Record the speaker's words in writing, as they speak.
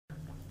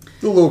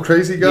The little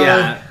crazy guy?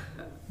 Yeah.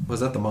 Was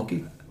that the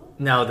monkey?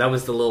 No, that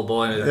was the little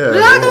boy. Yeah, the little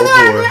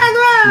boy.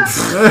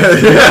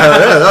 yeah,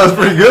 that was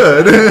pretty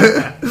good.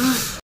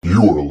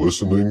 You are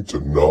listening to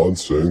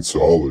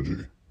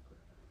Nonsensology.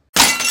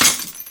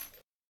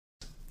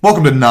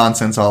 Welcome to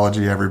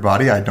Nonsensology,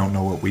 everybody. I don't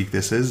know what week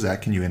this is.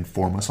 Zach, can you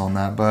inform us on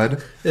that,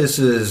 bud? This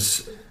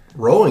is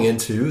rolling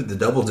into the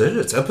double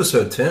digits,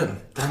 episode 10.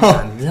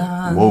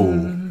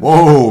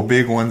 Whoa,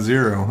 big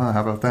 1-0, huh?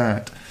 How about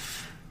that?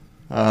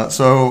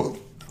 So,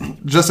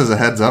 just as a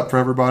heads up for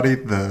everybody,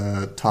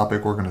 the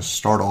topic we're going to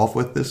start off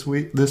with this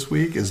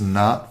week is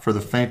not for the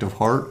faint of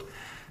heart.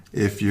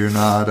 If you're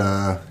not,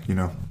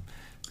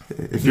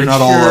 if you're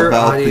not all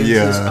about if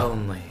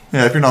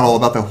you're not all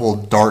about the whole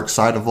dark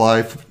side of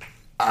life,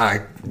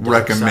 I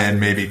recommend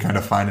maybe kind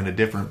of finding a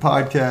different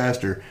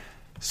podcast or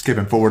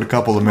skipping forward a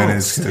couple of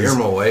minutes. Steer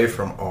them away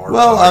from our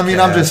Well, podcast. I mean,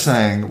 I'm just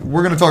saying,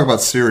 we're going to talk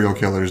about serial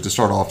killers to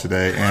start off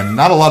today, and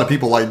not a lot of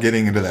people like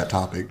getting into that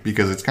topic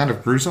because it's kind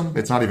of gruesome.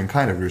 It's not even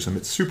kind of gruesome.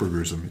 It's super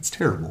gruesome. It's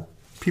terrible.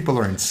 People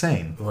are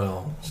insane.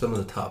 Well, some of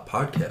the top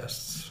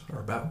podcasts are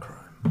about crime.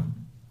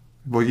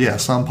 Well, yeah,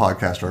 some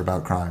podcasts are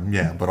about crime,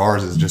 yeah, but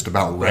ours is just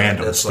about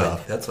random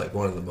stuff. That's like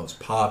one of the most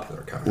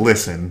popular kinds.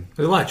 Listen,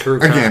 There's a lot of true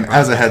crime. Again,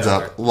 as a heads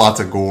up, lots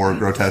of gore,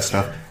 grotesque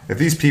stuff. If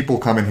these people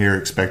come in here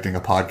expecting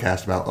a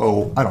podcast about,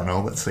 I don't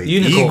know, let's say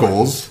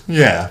eagles,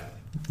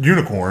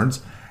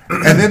 unicorns,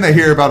 and then they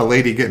hear about a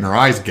lady getting her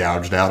eyes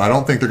gouged out, I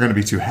don't think they're going to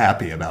be too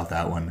happy about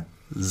that one.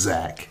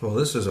 Zach. Well,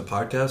 this is a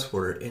podcast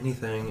where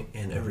anything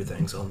and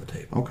everything's on the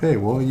table. Okay,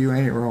 well, you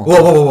ain't wrong.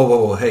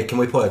 Whoa. Hey, can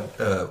we play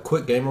a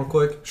quick game real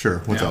quick? Sure,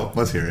 what's up?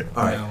 Let's hear it.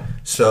 All right.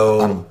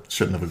 So,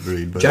 shouldn't have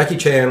agreed, but Jackie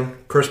Chan,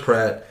 Chris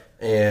Pratt,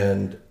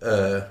 and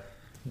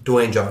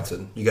Dwayne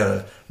Johnson. You got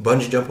to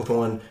bungee jump with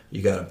one,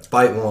 you got to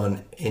fight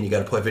one, and you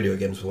got to play video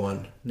games with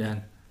one. Yeah.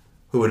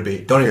 Who would it be?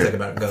 Don't even think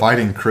about it. Go.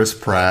 Fighting Chris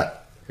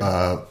Pratt.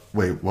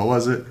 Wait, what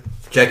was it?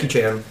 Jackie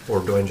Chan or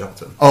Dwayne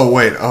Johnson. Oh,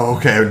 wait. Oh,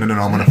 okay. No.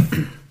 I'm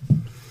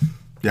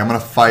going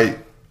to fight.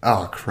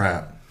 Oh,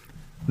 crap.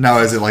 Now,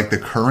 is it like the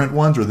current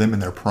ones or them in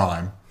their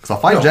prime? Because I'll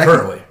fight Jackie.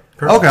 Currently.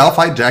 Okay, I'll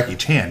fight Jackie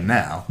Chan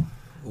now.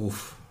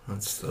 Oof.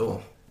 That's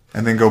still.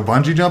 And then go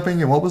bungee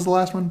jumping. And what was the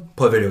last one?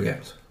 Play video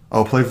games.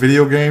 Oh, play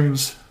video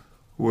games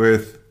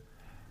with.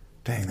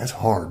 Dang, that's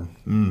hard.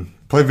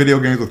 Play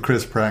video games with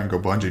Chris Pratt and go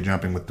bungee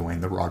jumping with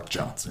Dwayne "The Rock"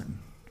 Johnson.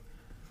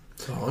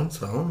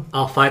 So.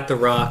 I'll fight The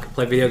Rock,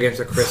 play video games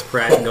with Chris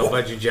Pratt, and go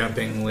bungee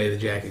jumping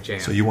with Jackie Chan.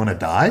 So you want to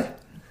die?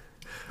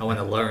 I want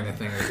to learn a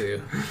thing or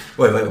two.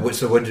 Wait.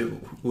 So what'd you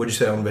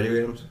say on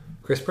video games?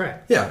 Chris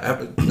Pratt. Yeah.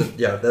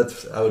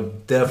 That's. I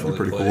would definitely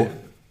pretty play. Cool.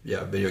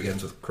 Yeah, video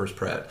games with Chris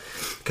Pratt.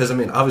 Because I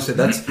mean, obviously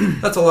that's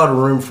a lot of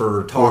room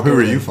for talking. Well, who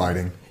are you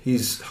fighting?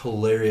 He's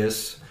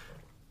hilarious.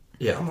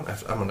 Yeah, I'm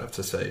gonna have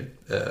to say.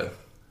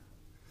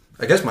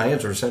 I guess my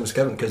answer is the same as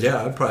Kevin. Because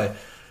I'd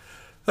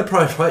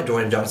probably fight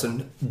Dwayne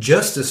Johnson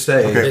just to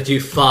say that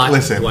you fought.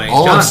 Listen, Dwayne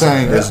all Johnson. I'm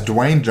saying is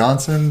Dwayne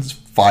Johnson's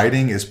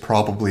fighting is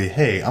probably,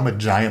 hey, I'm a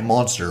giant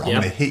monster. I'm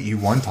going to hit you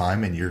one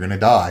time and you're going to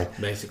die.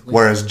 Basically.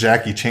 Whereas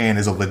Jackie Chan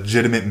is a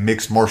legitimate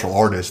mixed martial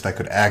artist that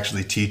could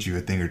actually teach you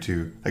a thing or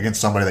two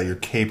against somebody that you're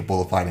capable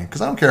of fighting.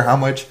 Because I don't care how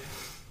much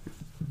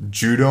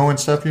judo and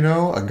stuff,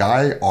 a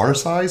guy our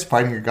size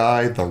fighting a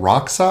guy The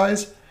Rock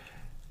size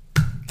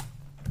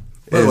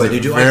is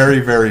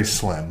very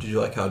slim. Did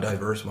you like how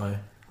diverse my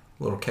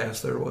little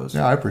cast there was?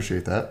 Yeah, I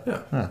appreciate that.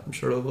 Yeah. I'm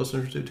sure the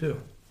listeners do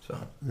too.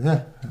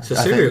 Yeah. So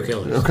serial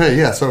killers. Okay,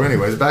 yeah. So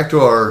anyways, back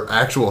to our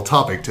actual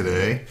topic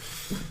today.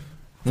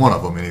 One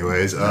of them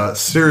anyways.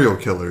 Serial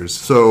killers.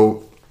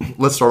 So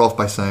let's start off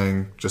by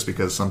saying, just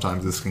because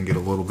sometimes this can get a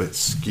little bit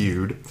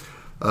skewed,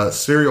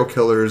 serial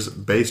killers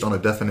based on a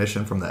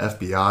definition from the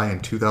FBI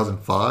in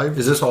 2005.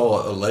 Is this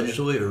all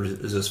allegedly or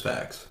is this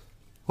facts?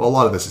 Well, a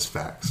lot of this is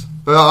facts.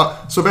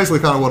 So basically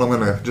kind of what I'm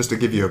going to, just to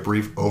give you a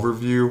brief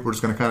overview, we're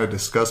just going to kind of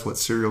discuss what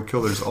serial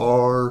killers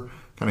are,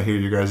 kind of hear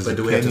you guys' opinion.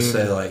 Do we have to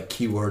say like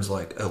keywords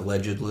like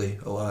allegedly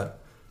a lot?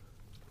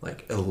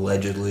 Like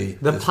allegedly.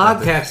 The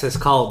podcast is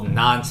called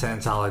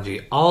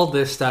Nonsensology. All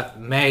this stuff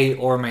may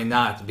or may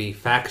not be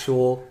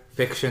factual,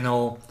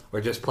 fictional,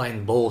 or just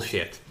plain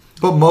bullshit.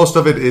 But most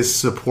of it is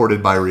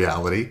supported by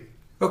reality.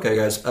 Okay,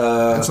 guys. It's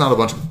not a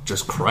bunch of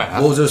just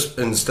crap. We'll just,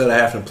 instead of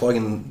having to plug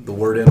in the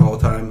word in all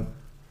the time,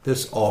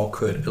 this all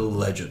could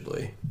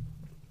allegedly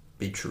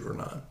be true or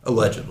not.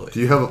 Allegedly. Do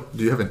you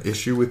have an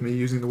issue with me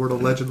using the word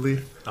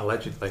allegedly?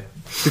 Allegedly.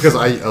 Because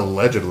I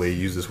allegedly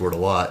use this word a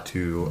lot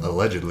to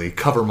allegedly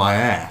cover my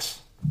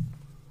ass.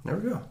 There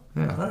we go.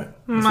 Yeah. All right.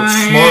 That's what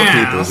smart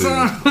people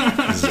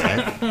do,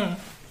 Zach.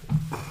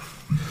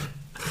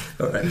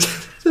 All right.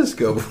 Just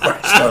go before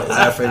I start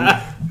laughing.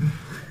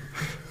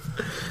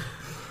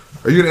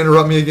 Are you going to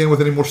interrupt me again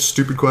with any more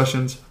stupid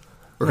questions?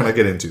 Or can I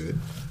get into it?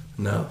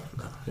 No.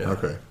 Yeah.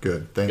 Okay,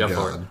 good. Thank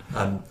God.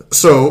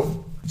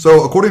 So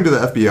according to the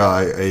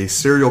FBI, a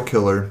serial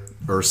killer,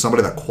 or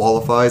somebody that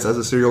qualifies as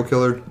a serial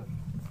killer,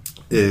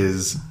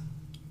 is...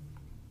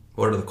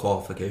 What are the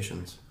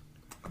qualifications?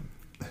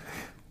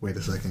 Wait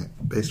a second.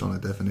 Based on a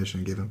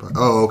definition given by...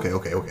 Oh,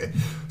 okay.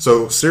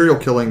 So, serial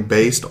killing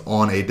based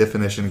on a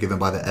definition given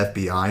by the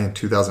FBI in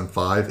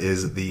 2005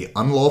 is the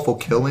unlawful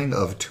killing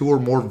of 2 or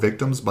more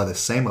victims by the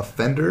same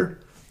offender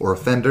or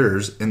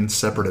offenders in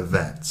separate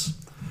events.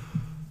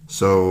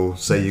 So,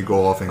 say you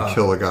go off and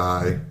kill a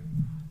guy...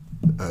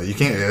 you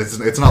can't...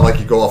 It's not like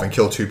you go off and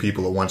kill 2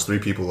 people at once, 3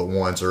 people at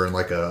once, or in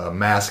like a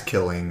mass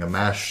killing, a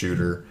mass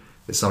shooter.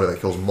 It's somebody that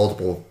kills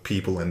multiple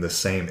people in the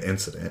same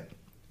incident.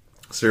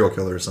 Serial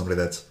killer is somebody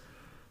that's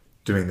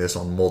doing this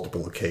on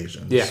multiple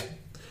occasions. Yeah.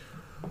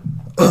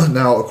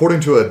 Now,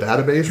 according to a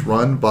database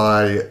run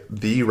by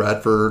the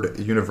Radford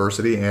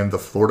University and the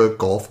Florida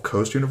Gulf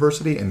Coast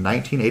University, in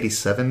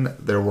 1987,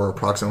 there were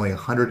approximately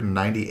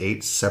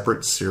 198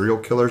 separate serial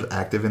killers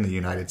active in the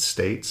United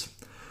States,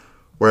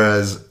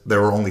 whereas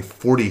there were only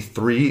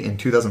 43 in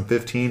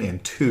 2015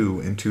 and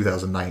 2 in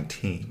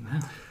 2019. Wow.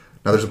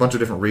 Now, there's a bunch of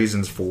different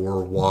reasons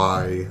for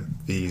why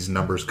these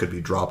numbers could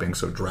be dropping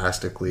so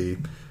drastically.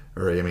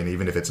 Or, I mean,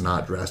 even if it's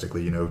not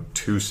drastically,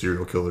 2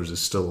 serial killers is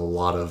still a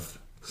lot of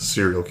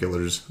serial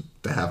killers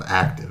to have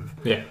active.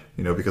 Yeah.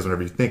 Because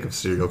whenever you think of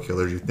serial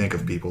killers, you think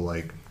of people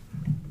like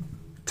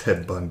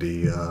Ted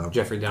Bundy,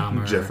 Jeffrey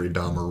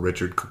Dahmer,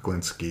 Richard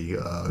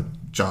Kuklinski,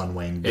 John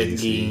Wayne Ed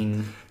Gacy.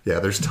 Gein. Yeah,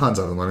 there's tons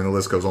of them. I mean, the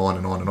list goes on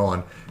and on and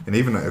on. And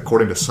even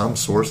according to some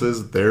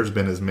sources, there's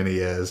been as many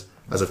as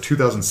of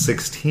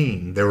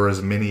 2016, there were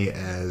as many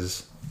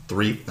as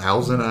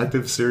 3,000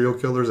 active serial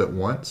killers at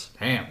once.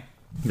 Damn.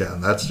 Yeah,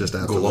 and that's just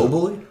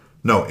globally?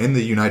 No, in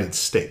the United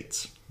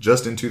States,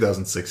 just in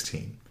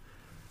 2016.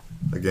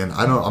 Again,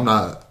 I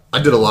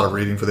did a lot of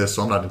reading for this,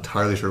 so I'm not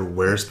entirely sure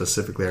where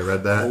specifically I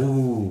read that.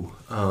 Ooh,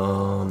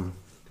 I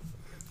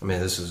mean,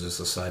 this is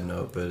just a side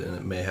note, and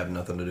it may have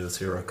nothing to do with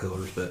serial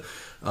killers. But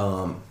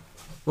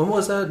when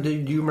was that? Do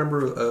you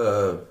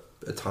remember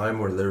a time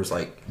where there was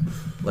like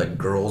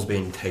girls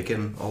being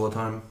taken all the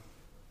time,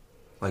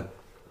 like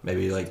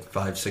maybe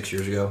 5-6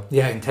 years ago?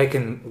 Yeah, and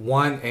Taken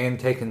 1 and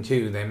Taken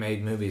 2, they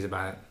made movies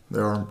about it.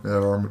 There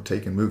are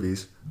Taken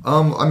movies.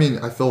 I mean,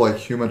 I feel like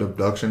human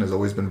abduction has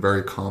always been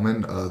very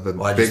common. I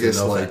just didn't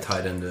know if they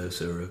tied into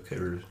serial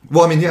killers.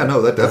 Well, I mean, yeah,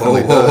 no, that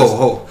definitely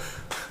does.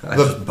 I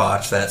just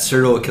botched that.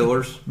 Serial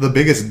killers. The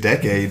biggest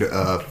decade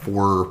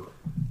for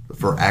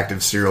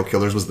active serial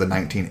killers was the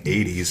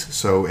 1980s.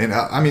 So, and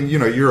I mean,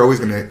 you're always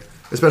going to,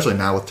 especially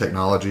now with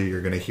technology,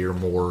 you're going to hear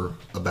more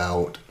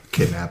about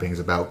kidnappings,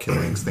 about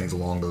killings, things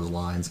along those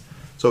lines.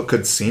 So it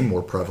could seem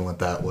more prevalent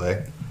that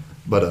way.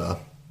 But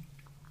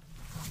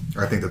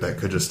I think that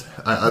could just...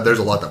 there's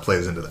a lot that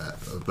plays into that.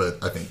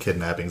 But I think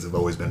kidnappings have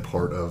always been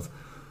part of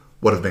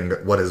what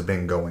has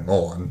been going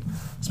on,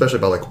 especially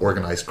by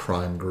organized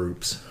crime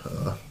groups.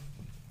 A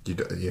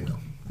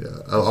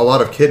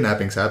lot of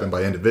kidnappings happen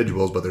by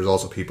individuals, but there's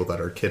also people that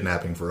are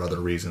kidnapping for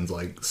other reasons,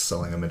 like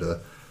selling them into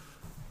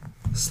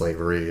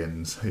slavery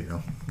and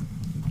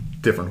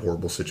different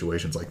horrible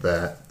situations like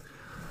that.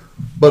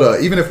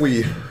 But even if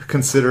we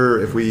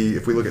consider, if we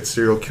look at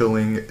serial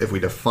killing, if we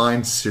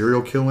define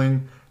serial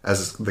killing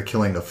as the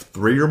killing of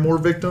 3 or more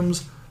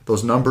victims,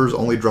 those numbers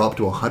only dropped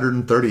to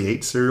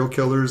 138 serial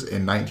killers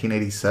in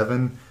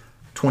 1987,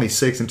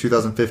 26 in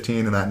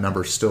 2015, and that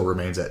number still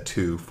remains at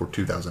 2 for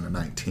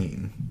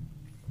 2019.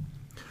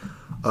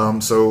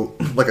 So,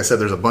 like I said,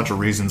 there's a bunch of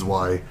reasons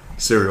why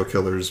serial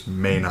killers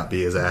may not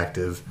be as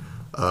active.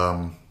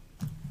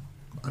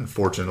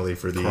 Unfortunately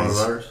for these...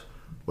 Coronavirus?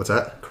 What's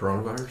that?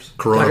 Coronavirus?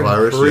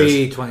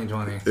 Coronavirus, yes.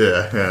 2020.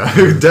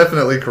 Yeah.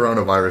 Definitely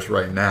coronavirus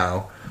right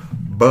now.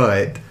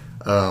 But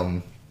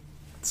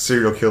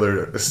serial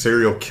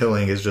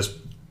killing is just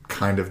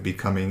kind of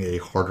becoming a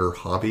harder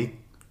hobby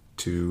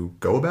to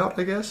go about,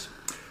 I guess.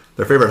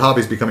 Their favorite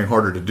hobby is becoming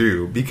harder to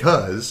do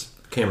because...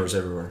 Cameras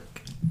everywhere.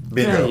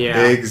 Bingo.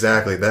 Yeah.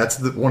 Exactly. That's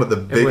one of the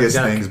biggest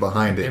things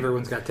behind it.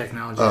 Everyone's got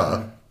technology.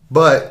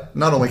 But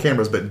not only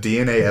cameras, but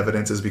DNA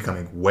evidence is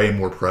becoming way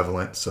more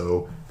prevalent.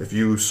 So if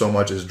you so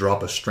much as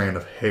drop a strand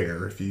of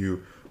hair,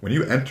 when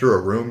you enter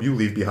a room, you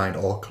leave behind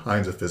all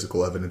kinds of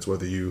physical evidence,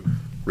 whether you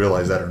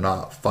realize that or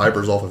not.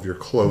 Fibers off of your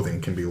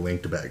clothing can be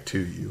linked back to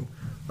you.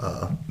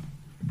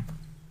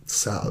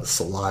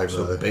 Saliva,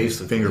 so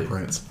basically,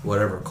 fingerprints.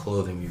 Whatever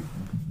clothing you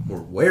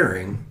were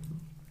wearing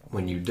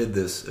when you did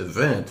this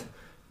event,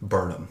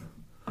 burn them.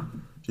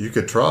 You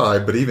could try,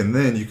 but even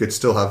then, you could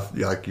still have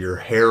your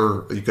hair.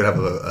 You could have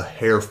a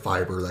hair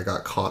fiber that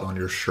got caught on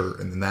your shirt,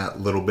 and then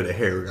that little bit of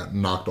hair got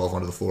knocked off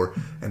onto the floor.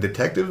 And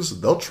detectives,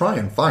 they'll try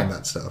and find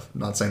that stuff. I'm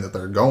not saying that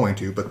they're going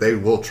to, but they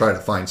will try to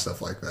find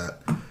stuff like that.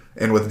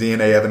 And with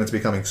DNA evidence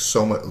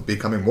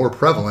becoming more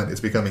prevalent, it's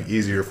becoming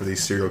easier for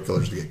these serial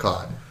killers to get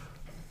caught.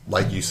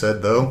 Like you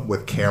said, though,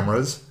 with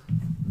cameras,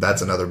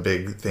 that's another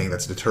big thing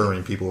that's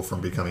deterring people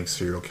from becoming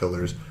serial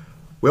killers.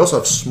 We also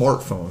have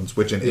smartphones,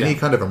 which in any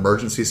kind of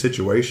emergency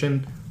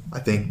situation, I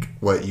think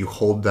you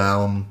hold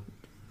down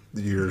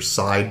your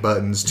side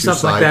buttons, two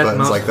side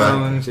buttons like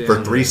that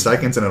for 3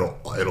 seconds, and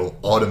it'll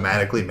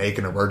automatically make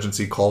an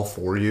emergency call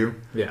for you.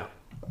 Yeah.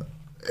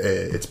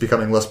 It's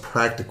becoming less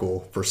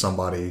practical for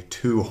somebody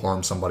to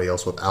harm somebody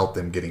else without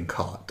them getting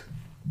caught.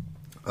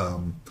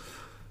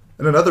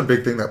 And another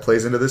big thing that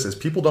plays into this is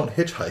people don't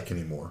hitchhike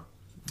anymore.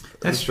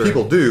 That's true.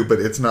 People do, but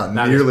it's not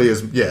nearly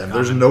as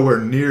there's nowhere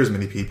near as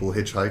many people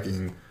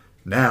hitchhiking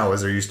now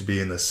as there used to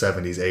be in the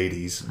 70s,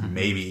 80s,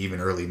 maybe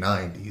even early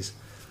 90s.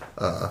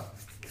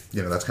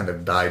 That's kind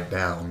of died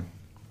down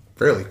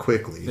fairly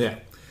quickly. Yeah.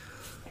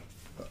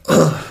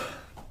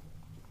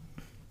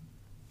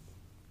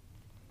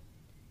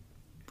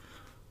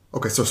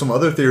 Okay, so some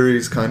other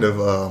theories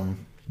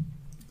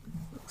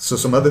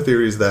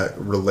that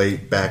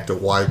relate back to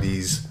why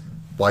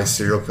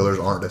serial killers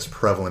aren't as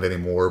prevalent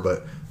anymore,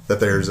 but that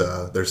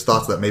there's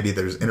thoughts that maybe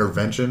there's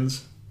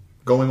interventions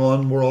going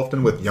on more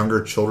often with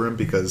younger children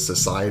because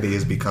society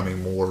is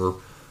becoming more,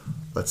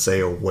 let's say,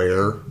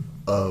 aware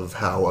of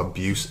how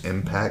abuse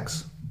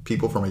impacts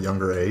people from a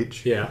younger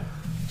age. Yeah.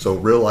 So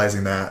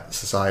realizing that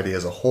society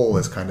as a whole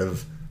has kind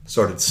of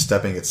started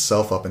stepping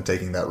itself up and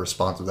taking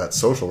that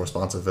social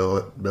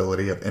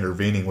responsibility of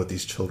intervening with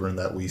these children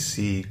that we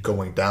see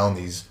going down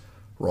these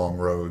wrong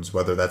roads,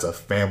 whether that's a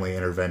family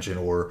intervention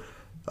or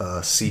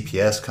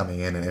CPS coming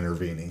in and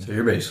intervening. So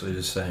you're basically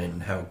just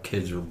saying how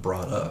kids are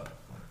brought up.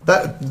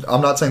 That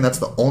I'm not saying that's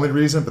the only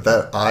reason, but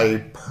that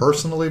I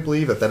personally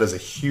believe that is a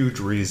huge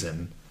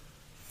reason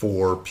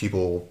for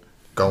people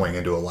going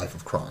into a life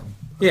of crime.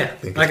 Yeah,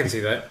 I can see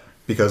that.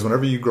 Because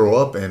whenever you grow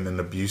up in an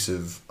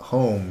abusive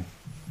home,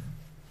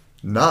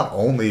 not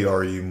only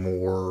are you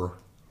more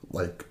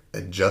like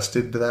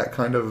adjusted to that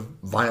kind of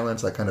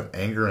violence, that kind of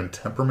anger and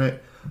temperament,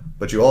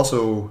 but you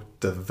also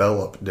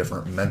develop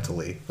different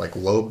mentally. Like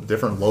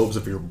different lobes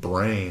of your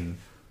brain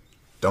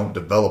don't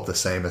develop the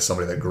same as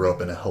somebody that grew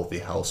up in a healthy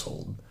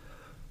household.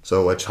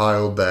 So a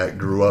child that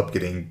grew up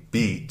getting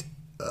beat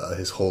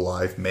his whole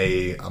life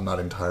I'm not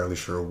entirely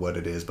sure what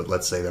it is, but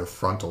let's say their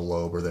frontal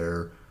lobe or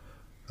their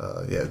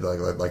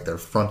their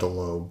frontal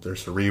lobe, their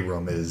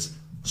cerebrum is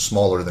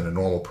smaller than a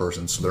normal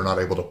person, so they're not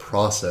able to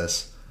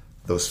process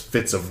those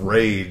fits of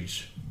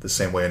rage the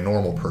same way a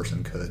normal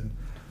person could.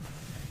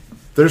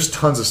 There's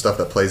tons of stuff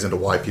that plays into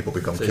why people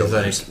become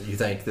killers. You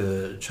think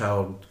the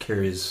child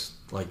carries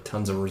like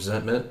tons of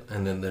resentment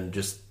and then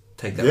just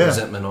take that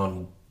resentment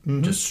on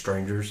just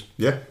strangers?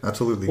 Yeah,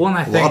 absolutely. Well, and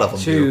I a lot of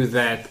think, them too, do.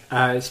 that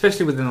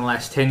especially within the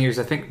last 10 years,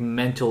 I think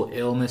mental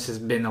illness has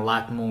been a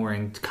lot more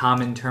in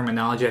common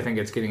terminology. I think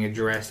it's getting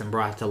addressed and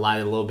brought to light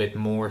a little bit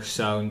more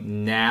so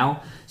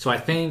now. So I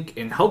think,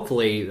 and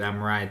hopefully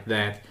I'm right,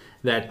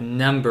 that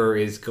number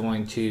is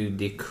going to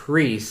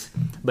decrease,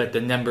 but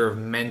the number of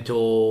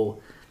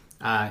mental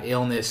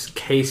illness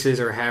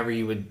cases, or however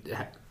you would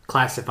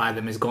classify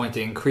them, is going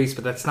to increase.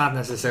 But that's not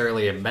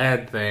necessarily a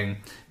bad thing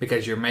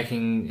because you're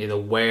making it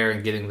aware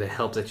and getting the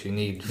help that you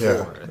need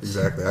for it.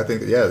 Exactly. I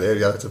think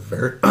that's a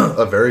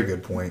very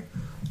good point.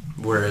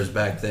 Whereas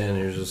back then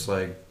it was just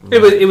like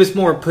it was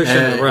more pushing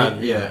the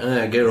rug.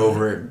 Get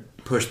over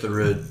it, push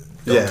through it,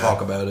 don't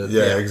talk about it.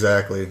 Yeah,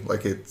 exactly.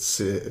 Like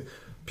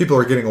people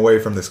are getting away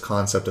from this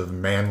concept of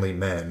manly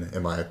men,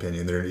 in my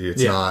opinion.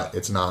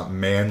 It's not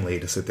manly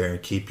to sit there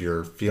and keep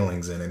your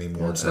feelings in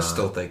anymore. I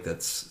still think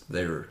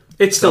they're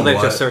It's still there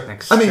to a certain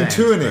extent. I mean,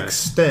 to an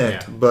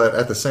extent, but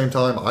at the same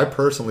time, I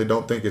personally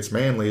don't think it's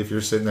manly if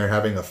you're sitting there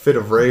having a fit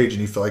of rage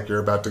and you feel like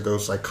you're about to go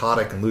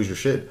psychotic and lose your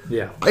shit.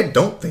 Yeah. I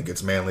don't think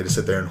it's manly to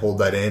sit there and hold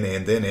that in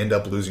and then end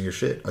up losing your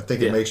shit. I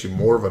think it makes you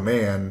more of a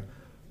man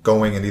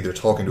going and either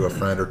talking to a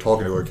friend or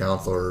talking to a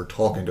counselor or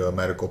talking to a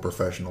medical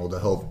professional to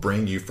help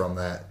bring you from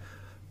that,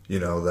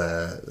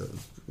 that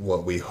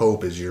what we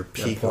hope is your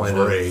peak of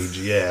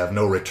rage. Of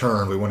no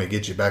return. We want to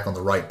get you back on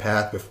the right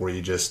path before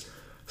you just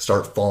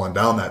start falling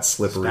down that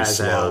slippery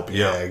slope.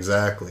 Yeah,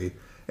 exactly.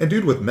 And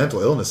dude, with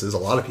mental illnesses, a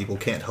lot of people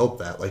can't help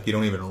that. Like, you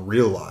don't even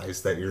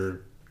realize that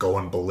you're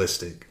going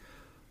ballistic.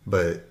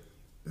 But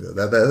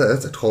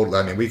that's a total...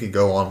 I mean, we could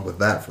go on with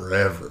that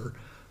forever.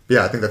 But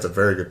yeah, I think that's a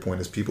very good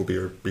point, is people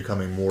are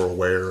becoming more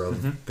aware of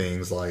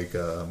things like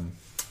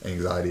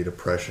anxiety,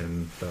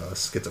 depression,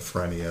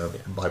 schizophrenia,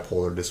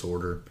 bipolar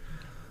disorder.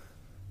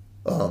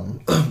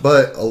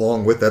 But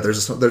along with that,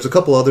 there's a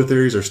couple other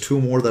theories. There's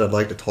two more that I'd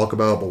like to talk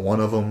about, but one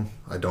of them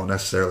I don't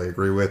necessarily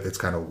agree with. It's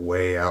kind of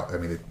way out. I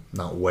mean,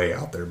 not way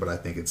out there, but I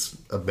think it's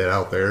a bit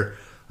out there.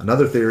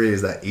 Another theory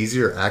is that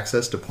easier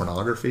access to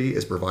pornography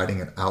is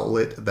providing an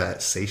outlet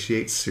that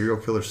satiates serial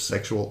killers'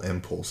 sexual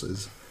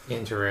impulses.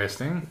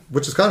 Interesting.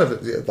 Which is kind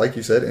of, like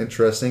you said,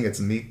 interesting.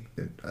 It's neat.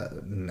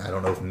 I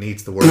don't know if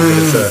neat's the word,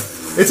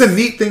 but it's a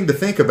neat thing to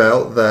think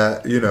about,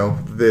 that,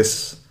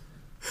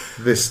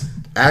 this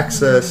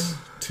access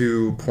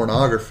to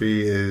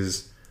pornography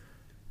is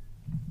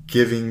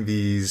giving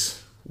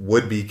these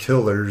would-be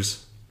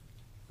killers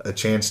a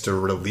chance to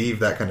relieve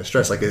that kind of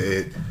stress. Like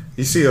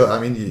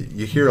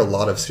you hear a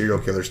lot of serial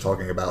killers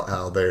talking about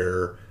how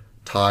their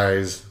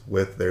ties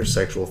with their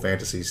sexual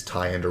fantasies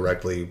tie in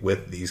directly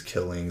with these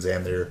killings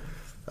and their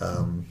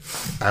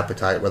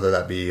appetite, whether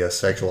that be a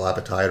sexual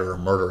appetite or a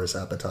murderous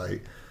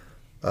appetite.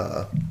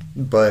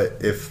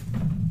 But if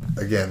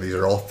these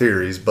are all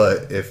theories,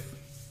 but if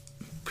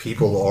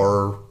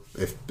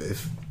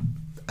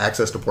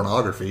access to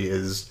pornography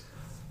is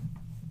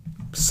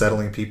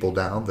settling people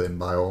down, then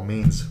by all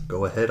means,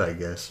 go ahead, I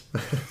guess.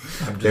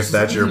 If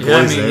that's your Yeah,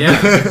 I poison. mean,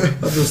 yeah.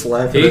 I'm just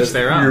laughing Each at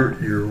their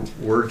own. your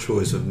word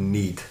choice of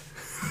neat.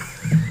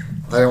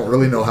 I don't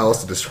really know how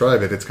else to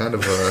describe it. It's kind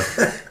of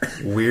a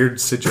weird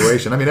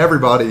situation. I mean, I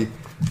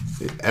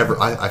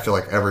feel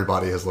like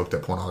everybody has looked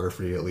at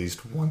pornography at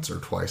least once or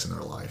twice in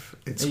their life.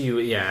 It's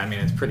Yeah, I mean,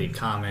 it's pretty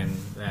common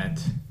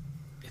that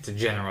it's a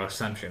general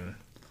assumption.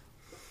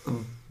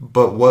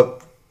 But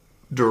what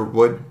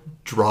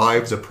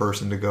drives a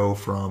person to go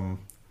from,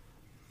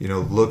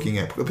 looking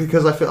at,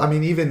 because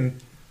even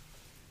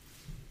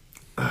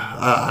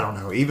I don't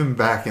know, even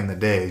back in the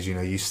days,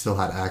 you still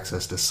had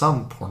access to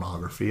some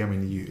pornography. I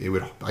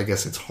mean, I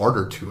guess it's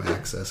harder to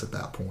access at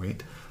that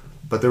point,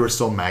 but there were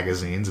still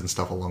magazines and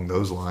stuff along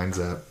those lines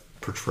that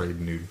portrayed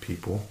nude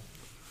people.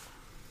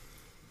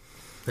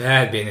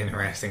 That'd be an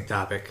interesting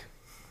topic.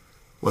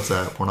 What's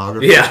that?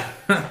 Pornography? Yeah.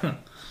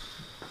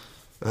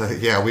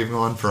 Yeah, we've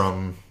gone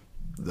from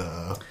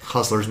the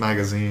Hustlers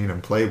magazine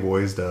and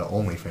Playboys to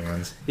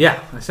OnlyFans. Yeah,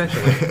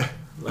 essentially.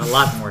 A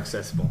lot more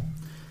accessible.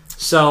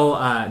 So,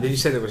 did you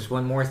say there was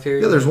one more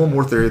theory? Yeah, there's one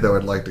more theory that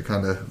I'd like to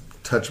kind of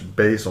touch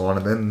base on,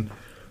 and then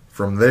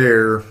from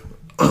there,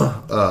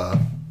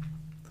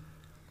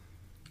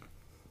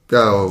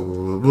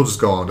 we'll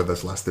just go on to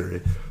this last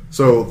theory.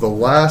 So the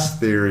last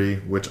theory,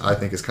 which I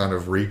think is kind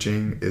of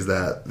reaching, is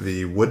that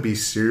the would-be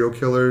serial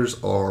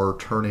killers are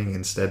turning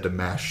instead to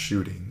mass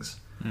shootings.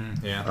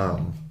 Yeah.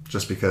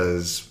 Just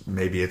because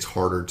maybe it's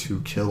harder to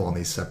kill on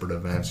these separate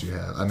events you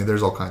have. I mean,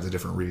 there's all kinds of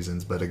different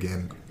reasons, but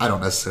again, I don't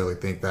necessarily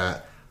think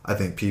that. I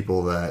think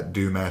people that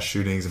do mass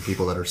shootings and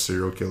people that are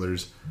serial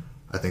killers,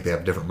 I think they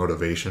have different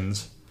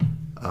motivations.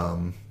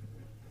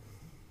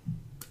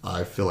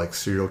 I feel like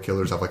serial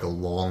killers have like a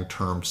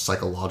long-term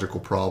psychological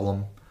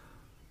problem,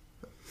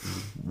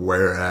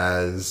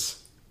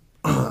 whereas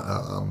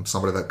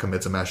somebody that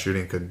commits a mass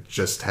shooting could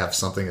just have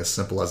something as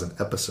simple as an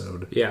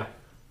episode. Yeah.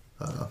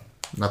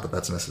 Not that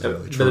that's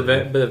necessarily true.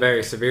 But a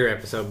very severe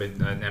episode, but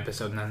an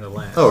episode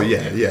nonetheless. Oh,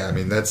 yeah. I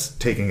mean, that's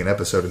taking an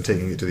episode and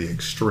taking it to the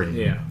extreme.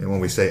 Yeah. And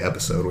when we say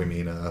episode, we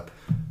mean,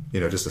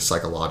 just a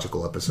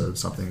psychological episode,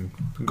 something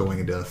going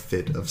into a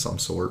fit of some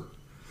sort.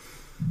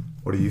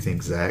 What do you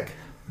think, Zach?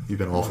 You've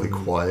been awfully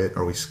quiet.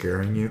 Are we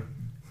scaring you?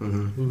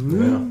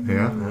 Mm-hmm.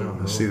 Yeah?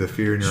 Yeah. I see the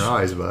fear in your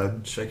eyes,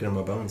 bud. Shaking in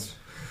my bones.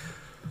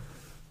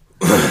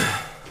 I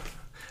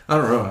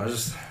don't know.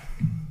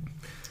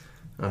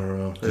 I don't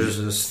know. There's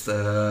just,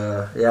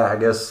 I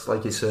guess,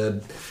 like you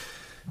said,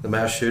 the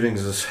mass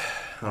shootings is,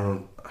 I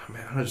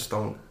just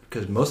don't,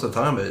 because most of the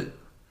time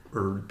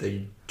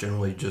they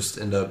generally just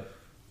end up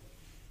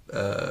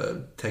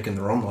taking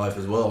their own life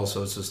as well.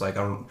 So it's just like,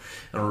 I don't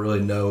really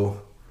know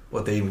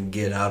what they even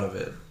get out of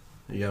it,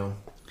 So.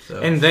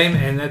 And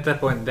at that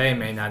point, they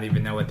may not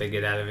even know what they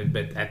get out of it,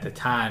 but at the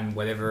time,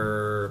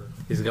 whatever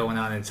is going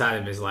on inside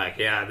of them is like,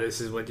 yeah, this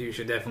is what you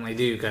should definitely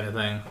do, kind of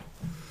thing.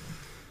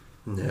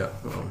 Yeah.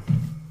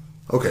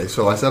 Okay,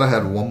 so I said I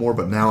had one more,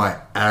 but now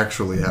I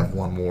actually have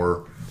one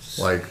more,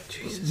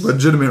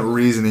 legitimate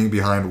reasoning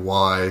behind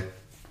why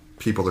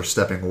people are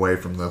stepping away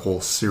from the whole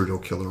serial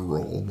killer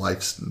role,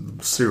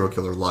 serial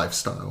killer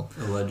lifestyle.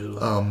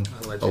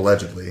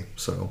 Allegedly.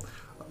 So,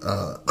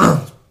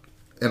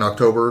 in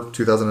October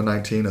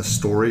 2019, a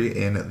story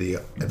in The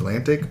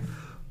Atlantic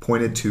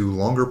pointed to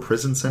longer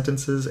prison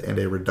sentences and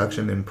a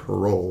reduction in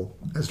parole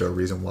as to a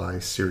reason why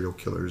serial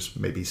killers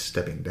may be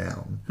stepping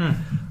down.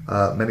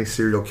 Many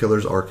serial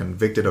killers are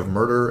convicted of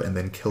murder and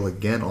then kill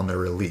again on their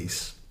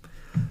release.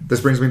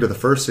 This brings me to the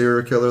first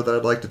serial killer that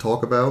I'd like to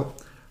talk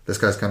about. This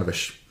guy's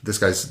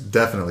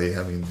definitely,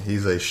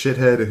 he's a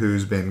shithead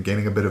who's been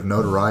gaining a bit of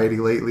notoriety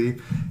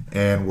lately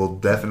and will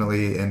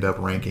definitely end up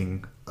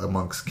ranking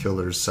amongst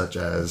killers such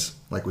as,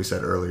 like we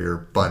said earlier,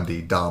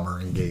 Bundy, Dahmer,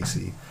 and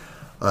Gacy.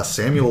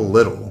 Samuel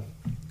Little,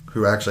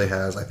 who actually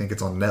has, I think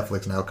it's on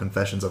Netflix now,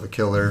 Confessions of a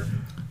Killer.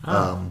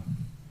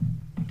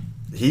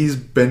 He's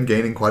been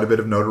gaining quite a bit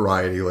of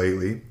notoriety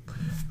lately.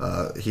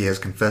 He has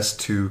confessed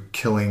to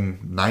killing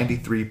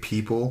 93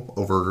 people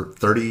over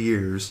 30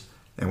 years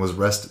and was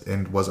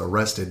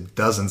arrested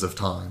dozens of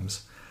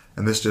times.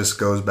 And this just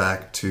goes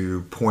back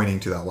to pointing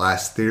to that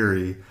last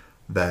theory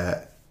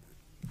that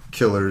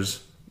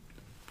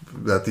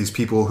these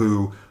people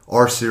who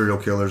are serial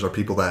killers are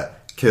people that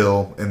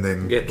kill and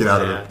then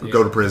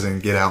go to prison,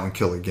 get out and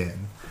kill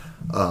again.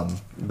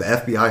 The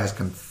FBI has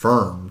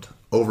confirmed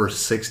over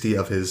 60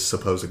 of his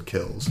supposed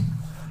kills.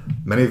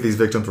 Many of these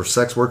victims were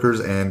sex workers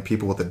and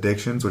people with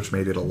addictions, which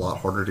made it a lot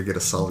harder to get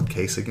a solid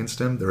case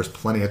against him. There was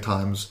but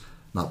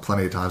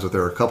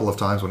there were a couple of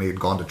times when he had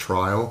gone to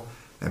trial,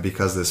 and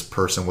because this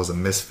person was a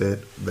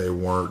misfit, they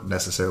weren't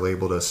necessarily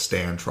able to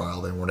stand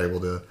trial. They weren't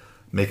able to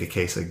make a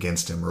case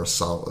against him or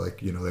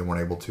they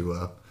weren't able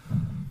to.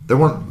 They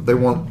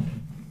weren't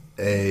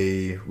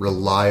a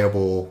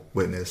reliable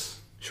witness.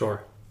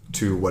 Sure.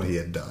 To what he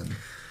had done.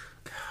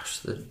 Gosh,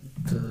 the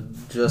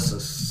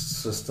justice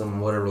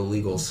system, whatever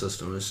legal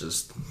system, is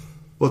just.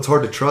 Well, it's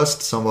hard to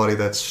trust somebody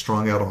that's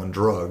strung out on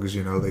drugs.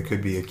 They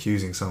could be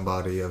accusing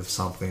somebody of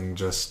something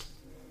just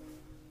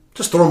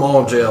Just throw them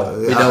all in jail.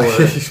 Be done with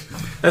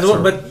it. That's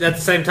what. But at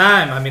the same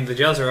time, I mean, the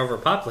jails are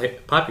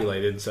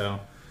overpopulated, so.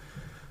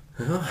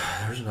 Yeah,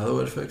 there's another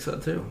way to fix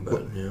that too.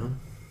 But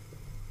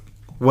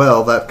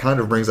Well, that kind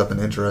of brings up an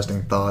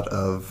interesting thought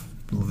of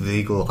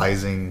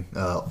legalizing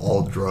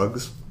all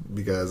drugs,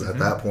 because at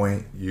that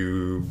point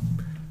you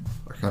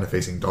are kind of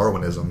facing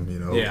Darwinism. You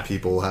know, Yeah.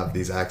 people have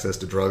these access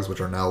to drugs which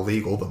are now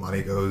legal. The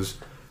money goes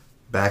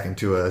back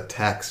into a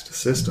taxed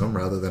system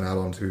rather than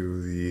out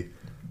into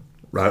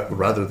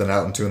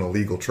an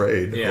illegal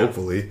trade. Yeah.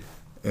 Hopefully,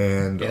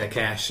 and In a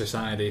cash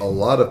society. a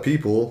lot of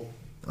people,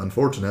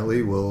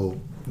 unfortunately, will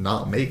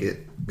not make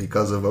it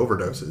because of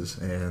overdoses,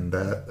 and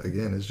that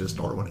again is just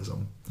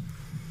Darwinism.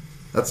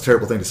 That's a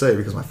terrible thing to say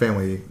because my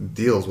family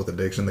deals with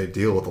addiction. They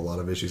deal with a lot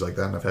of issues like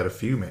that, and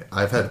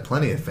I've had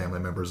plenty of family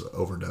members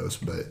overdose,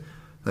 but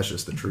that's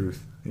just the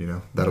truth. You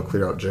know, that'll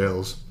clear out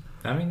jails.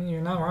 I mean,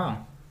 you're not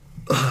wrong.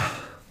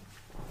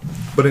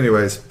 But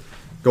anyways,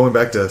 going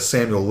back to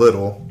Samuel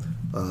Little,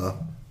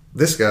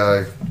 this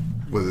guy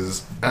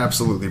was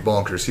absolutely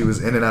bonkers. He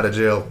was in and out of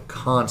jail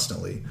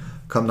constantly.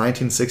 Come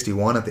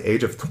 1961, at the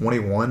age of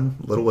 21,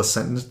 Little was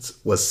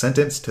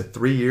sentenced to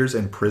 3 years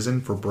in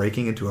prison for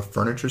breaking into a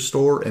furniture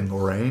store in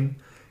Lorraine.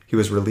 He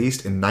was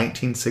released in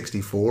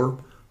 1964.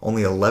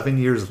 Only 11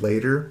 years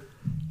later,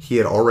 he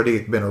had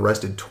already been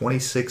arrested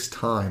 26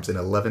 times in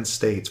 11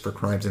 states for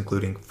crimes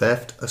including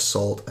theft,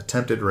 assault,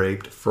 attempted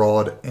rape,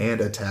 fraud,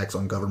 and attacks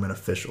on government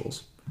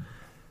officials.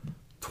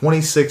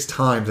 26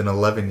 times in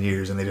 11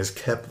 years, and they just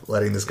kept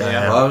letting this guy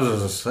Well, I out.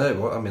 was just gonna say,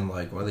 well, I mean,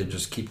 like, why they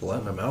just keep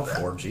letting him out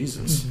for?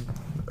 Jesus.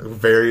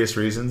 Various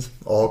reasons,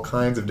 all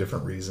kinds of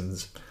different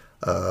reasons.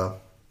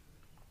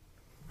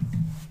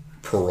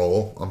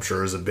 Parole, I'm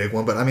sure, is a big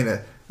one, but I mean,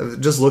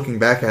 just looking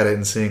back at it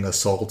and seeing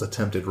assault,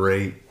 attempted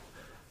rape,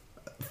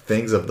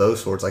 things of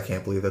those sorts, I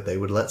can't believe that they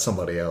would let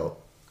somebody out.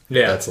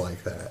 Yeah. That's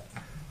like that.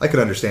 I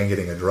could understand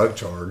getting a drug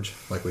charge,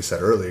 like we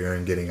said earlier,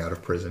 and getting out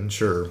of prison,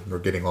 sure, or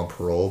getting on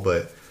parole,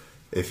 but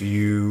if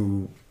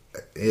you're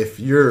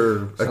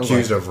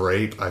accused of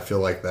rape, I feel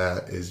like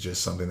that is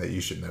just something that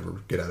you should never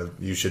get out of.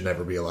 You should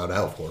never be allowed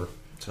out for.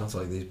 Sounds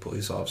like these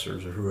police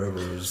officers or whoever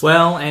is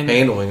Well, and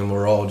handling them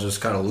were all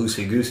just kind of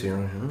loosey-goosey.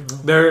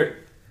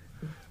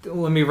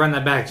 let me run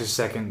that back just a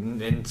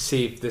second and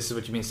see if this is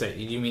what you mean to say.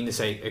 You mean to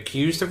say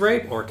accused of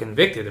rape or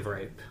convicted of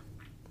rape?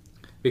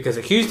 Because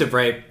accused of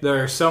rape,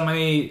 there are so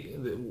many.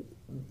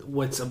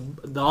 What's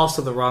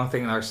also the wrong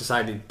thing in our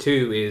society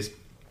too is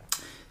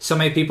so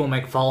many people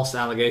make false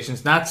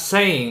allegations. Not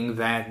saying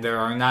that there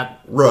are not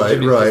Right,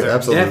 legitimate, 'cause there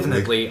absolutely.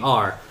 definitely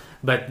are,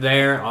 but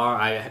there are.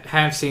 I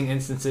have seen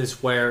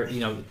instances where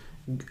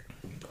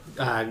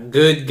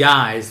good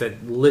guys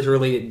that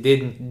literally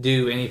didn't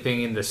do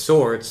anything in the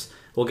sorts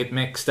will get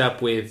mixed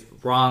up with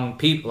wrong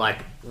people, like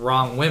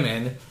wrong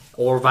women,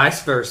 or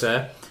vice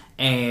versa,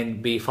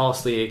 and be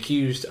falsely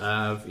accused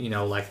of,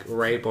 like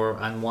rape or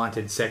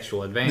unwanted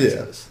sexual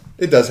advances.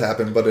 It does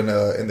happen, but in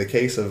the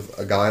case of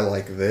a guy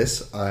like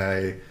this,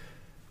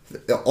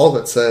 all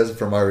it says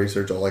from my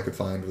research, all I could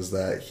find was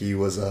that he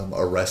was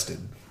arrested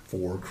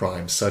for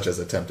crimes such as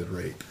attempted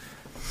rape.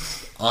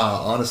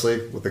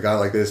 Honestly, with a guy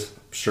like this,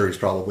 I'm sure he's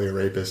probably a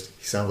rapist.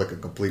 He sounds like a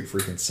complete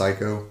freaking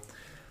psycho.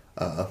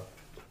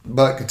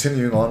 But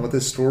continuing on with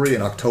this story,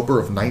 in October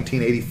of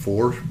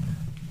 1984,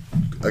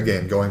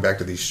 again, going back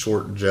to these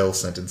short jail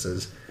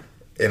sentences,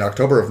 in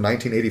October of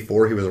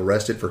 1984, he was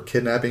arrested for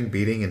kidnapping,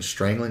 beating, and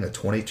strangling a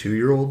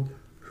 22-year-old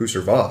who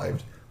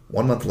survived.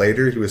 1 month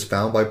later, he was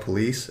found by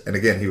police, and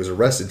again, he was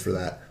arrested for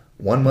that.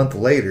 1 month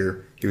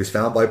later, he was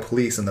found by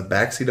police in the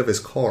backseat of his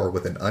car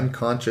with an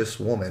unconscious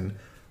woman,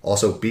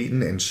 also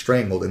beaten and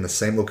strangled in the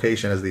same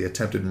location as the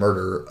attempted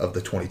murder of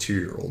the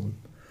 22-year-old.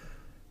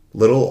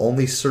 Little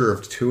only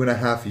served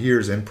 2.5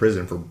 years in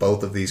prison for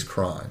both of these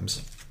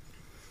crimes.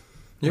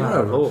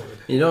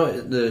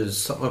 There's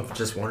something I've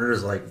just wondered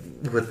is like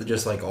with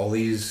just like all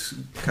these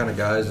kind of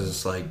guys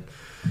is like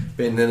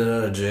being in and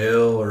out of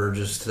jail or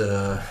just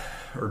or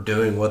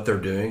doing what they're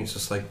doing. It's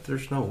just like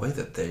there's no way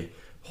that they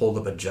hold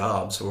up a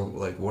job. So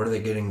like, where are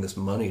they getting this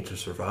money to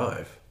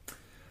survive?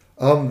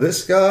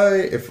 This guy,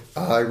 if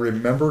I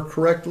remember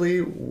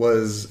correctly,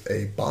 was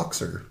a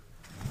boxer.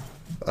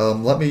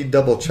 Let me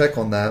double check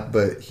on that,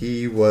 but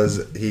he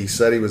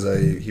said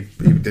he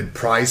did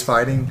prize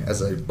fighting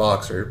as a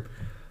boxer.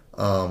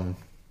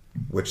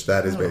 Which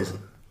that is basically.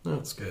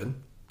 That's good.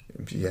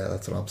 Yeah,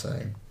 that's what I'm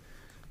saying.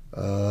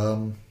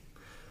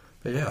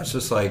 But yeah, it's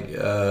just like,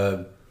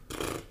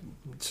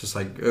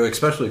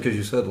 especially because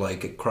you said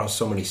like across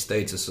so many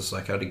states, it's just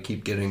like how to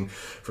keep getting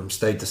from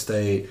state to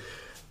state.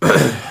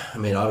 I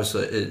mean,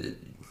 obviously,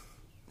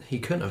 he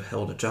couldn't have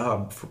held a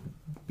job for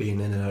being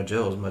in and out of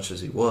jail as much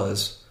as he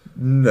was.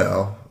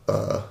 No,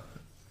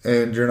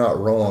 and you're not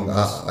wrong.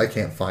 I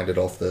can't find it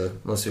off the.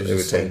 Unless it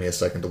would take me a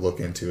second to look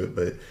into it,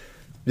 but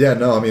yeah,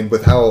 no. I mean,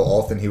 with how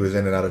often he was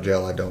in and out of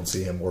jail, I don't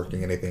see him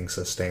working anything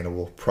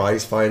sustainable.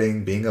 Prize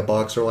fighting, being a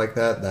boxer like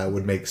that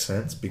would make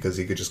sense because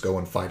he could just go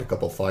and fight a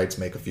couple fights,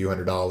 make a few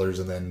 $100s,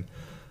 and then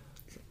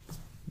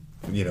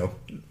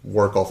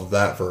work off of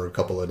that for a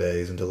couple of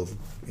days until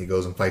he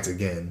goes and fights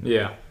again.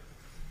 Yeah.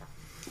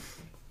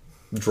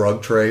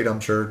 drug trade, I'm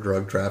sure.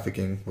 Drug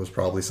trafficking was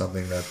probably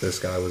something that this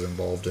guy was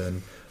involved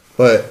in.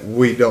 But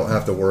we don't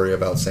have to worry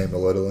about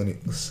Samuel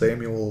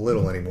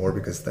Little anymore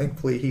because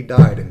thankfully he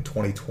died in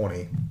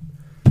 2020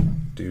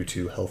 due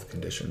to health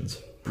conditions,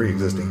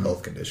 pre-existing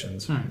health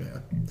conditions. Yeah,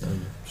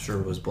 I'm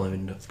sure it was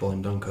blamed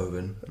on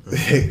COVID.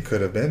 it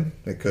could have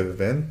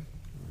been.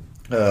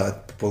 I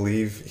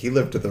believe he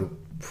lived to the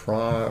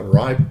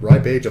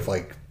ripe age of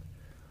like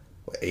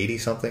 80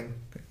 something,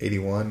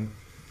 81.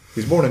 He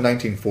was born in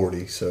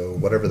 1940, so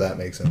whatever that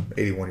makes him,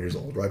 81 years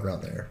old, right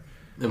around there.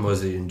 And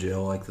was he in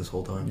jail like this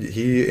whole time?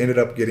 He ended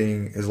up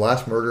getting his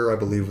last murder, I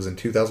believe, was in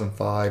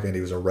 2005, and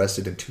he was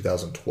arrested in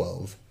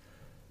 2012.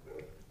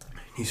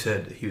 He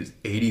said he was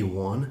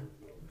 81.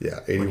 Yeah,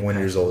 81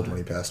 years old when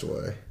he passed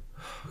away.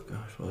 Oh,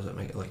 gosh, what does that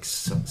make it? Like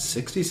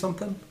 60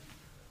 something?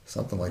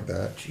 Something like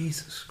that.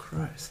 Jesus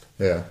Christ.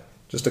 Yeah,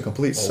 just a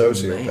complete Old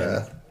sociopath.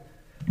 man.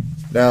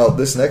 Now,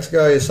 this next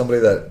guy is somebody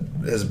that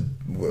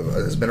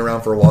has been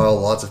around for a while.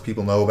 Lots of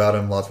people know about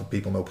him. Lots of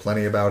people know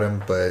plenty about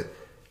him. But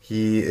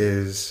he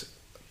is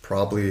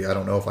probably, I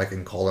don't know if I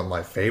can call him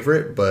my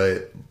favorite,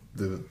 but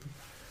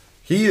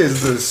he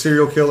is the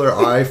serial killer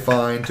I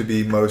find to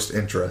be most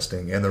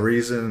interesting. And the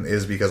reason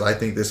is because I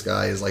think this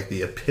guy is like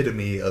the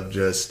epitome of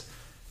just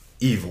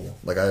evil.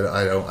 Like,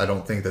 I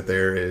don't think that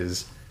there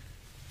is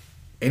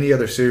any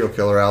other serial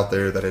killer out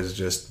there that has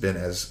just been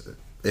as,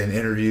 in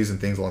interviews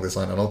and things along this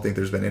line, I don't think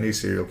there's been any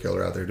serial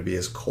killer out there to be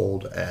as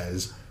cold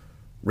as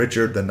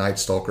Richard the Night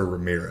Stalker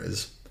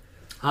Ramirez.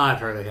 I've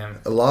heard of him.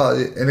 A lot,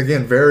 and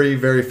again, very,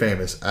 very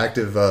famous.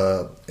 Active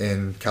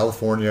in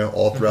California,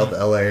 all throughout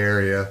the LA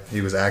area.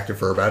 He was active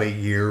for about a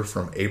year,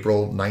 from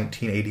April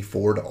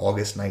 1984 to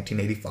August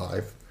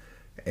 1985.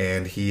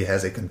 And he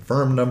has a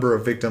confirmed number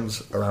of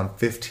victims, around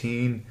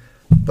 15.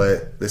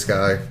 But this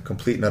guy,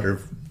 complete and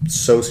utter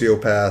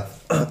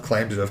sociopath,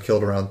 claimed to have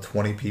killed around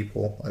 20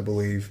 people, I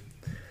believe.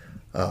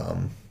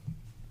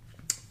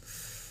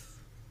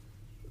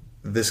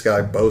 This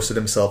guy boasted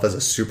himself as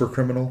a super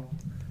criminal.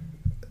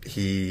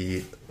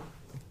 He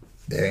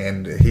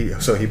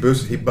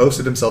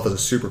boasted himself as a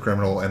super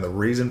criminal, and the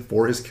reason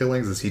for his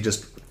killings is he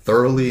just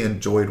thoroughly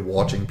enjoyed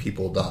watching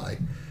people die.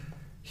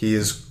 He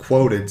is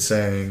quoted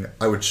saying,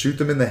 "I would shoot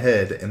them in the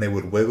head and they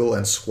would wiggle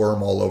and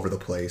squirm all over the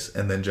place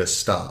and then just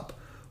stop,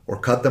 or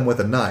cut them with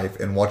a knife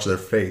and watch their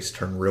face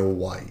turn real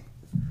white."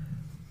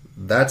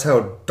 That's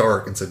how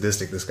dark and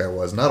sadistic this guy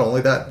was. Not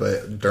only that,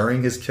 but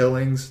during his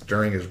killings,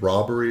 during his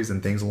robberies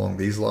and things along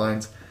these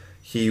lines,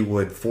 he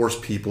would force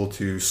people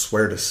to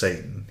swear to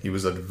Satan. He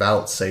was a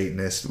devout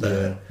Satanist.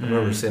 Yeah, I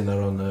remember seeing that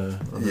on the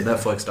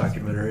Netflix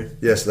documentary.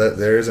 Yes,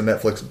 there is a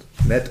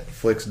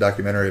Netflix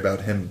documentary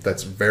about him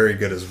that's very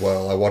good as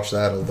well. I watched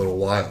that a little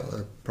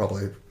while,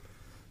 probably.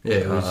 Yeah,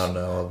 it was, I don't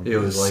know. It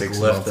was like 6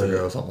 left months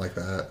ago, something like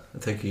that. I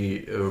think he,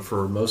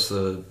 for most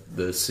of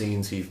the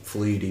scenes he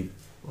fled, he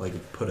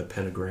like put a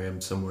pentagram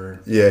somewhere.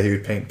 Yeah, he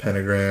would paint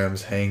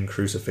pentagrams, hang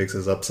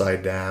crucifixes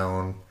upside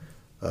down,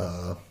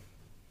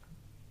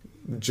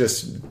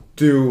 just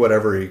do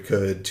whatever he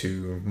could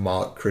to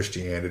mock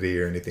Christianity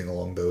or anything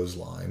along those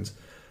lines.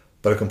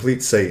 But a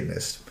complete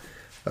Satanist.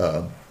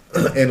 And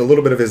a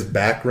little bit of his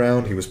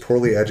background: he was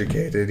poorly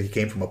educated. He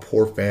came from a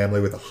poor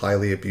family with a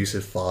highly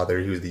abusive father.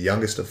 He was the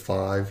youngest of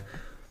 5.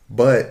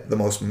 But the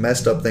most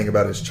messed up thing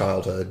about his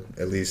childhood,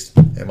 at least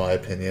in my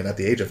opinion, at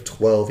the age of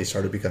 12, he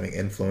started becoming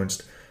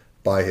influenced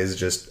by his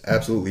just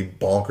absolutely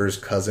bonkers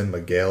cousin,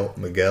 Miguel.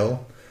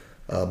 Miguel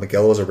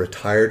was a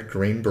retired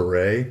Green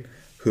Beret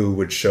who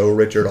would show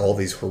Richard all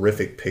these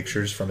horrific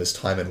pictures from his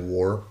time in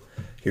war.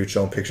 He would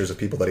show him pictures of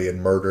people that he had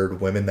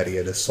murdered, women that he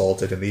had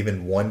assaulted, and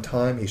even one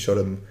time he showed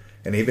him,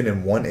 and even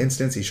in one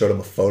instance, he showed him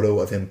a photo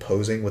of him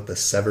posing with the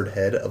severed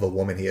head of a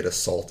woman he had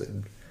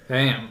assaulted.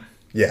 Damn.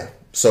 Yeah.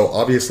 So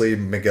obviously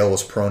Miguel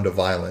was prone to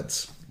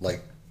violence,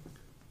 like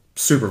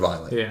super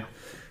violent. Yeah.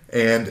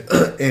 And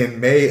in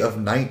May of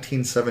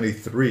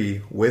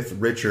 1973, with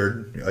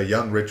Richard, a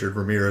young Richard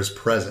Ramirez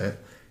present,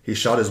 he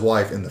shot his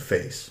wife in the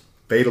face.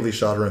 Fatally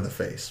shot her in the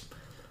face.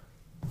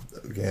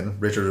 Again,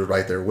 Richard was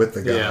right there with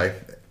the guy. Yeah.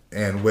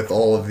 And with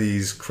all of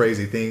these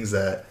crazy things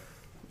that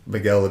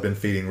Miguel had been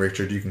feeding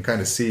Richard, you can kind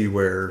of see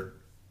where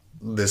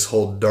this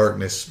whole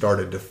darkness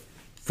started to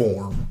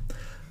form.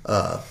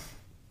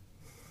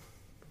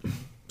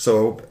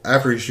 So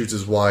after he shoots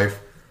his wife,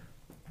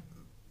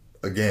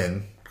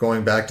 again,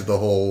 going back to the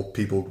whole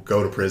people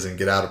go to prison,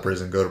 get out of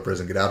prison, go to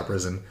prison, get out of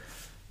prison,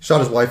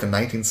 shot his wife in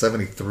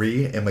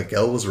 1973, and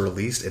Miguel was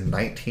released in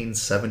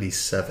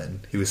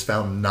 1977. He was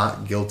found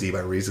not guilty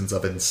by reasons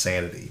of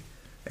insanity.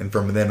 And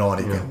from then on,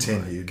 he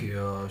continued. My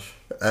gosh.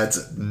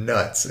 That's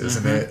nuts,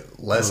 isn't it?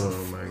 Less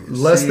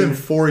See, than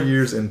 4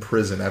 years in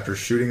prison after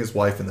shooting his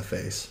wife in the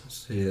face.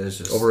 See, that's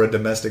just over a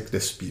domestic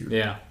dispute.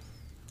 Yeah.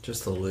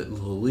 Just the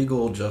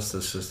legal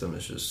justice system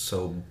is just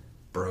so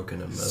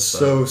broken and messed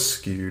So up.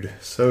 skewed.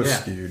 Yeah.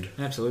 Skewed.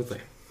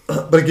 Absolutely.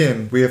 But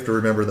again, we have to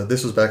remember that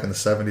this was back in the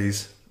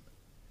 70s.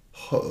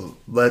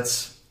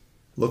 Let's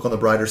look on the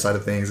brighter side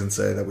of things and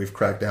say that we've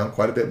cracked down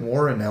quite a bit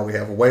more, and now we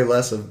have way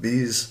less of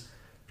these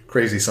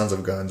crazy sons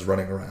of guns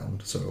running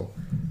around. So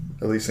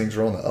At least things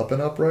are on the up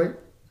and up, right?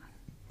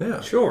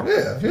 Yeah. Sure.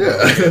 Yeah.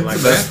 Like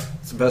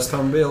It's the best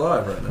time to be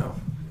alive right now.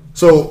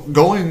 So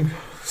going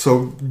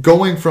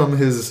from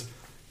his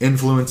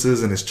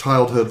influences in his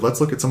childhood,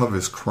 let's look at some of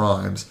his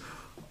crimes.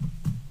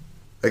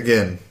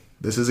 Again,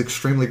 this is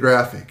extremely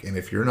graphic, and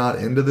if you're not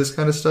into this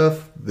kind of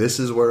stuff, this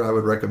is where I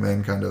would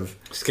recommend kind of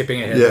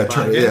skipping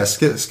ahead.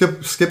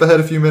 skip ahead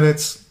a few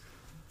minutes.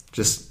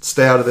 Just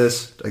stay out of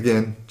this.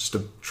 Again,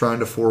 trying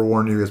to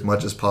forewarn you as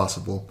much as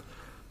possible.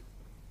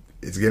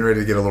 It's getting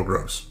ready to get a little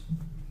gross.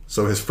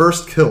 So his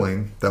first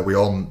killing that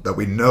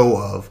we know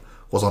of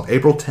was on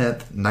April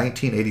 10th,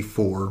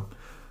 1984.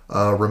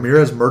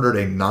 Ramirez murdered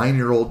a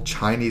 9-year-old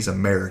Chinese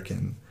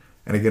American.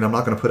 And again, I'm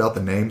not going to put out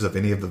the names of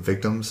any of the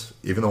victims,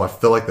 even though I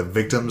feel like the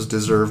victims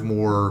deserve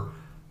more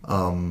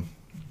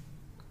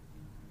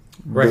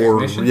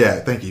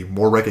recognition.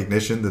 More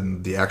recognition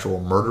than the actual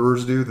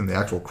murderers do, than the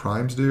actual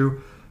crimes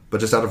do. But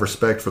just out of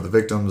respect for the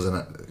victims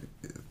and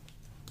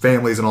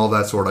families and all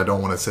that sort, I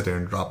don't want to sit there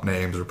and drop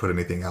names or put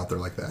anything out there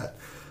like that.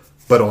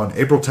 But on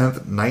April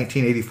 10th,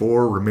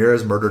 1984,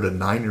 Ramirez murdered a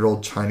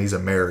 9-year-old Chinese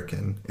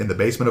American in the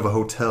basement of a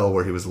hotel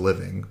where he was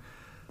living.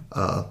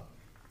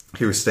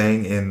 He was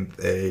staying in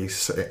a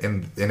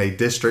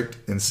district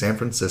in San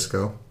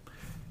Francisco.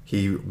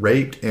 He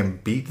raped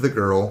and beat the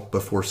girl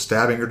before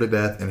stabbing her to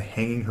death and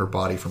hanging her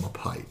body from a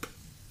pipe.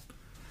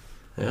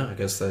 Yeah, I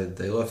guess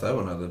they left that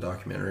one out of the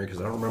documentary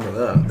because I don't remember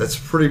that. That's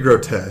pretty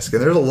grotesque.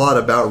 And there's a lot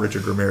about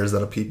Richard Ramirez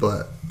that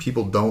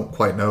people don't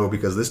quite know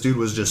because this dude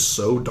was just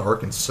so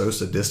dark and so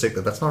sadistic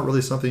that's not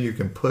really something you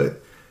can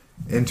put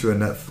into a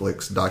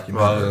Netflix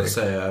documentary. Well, I was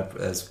going to say,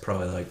 that's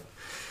probably like...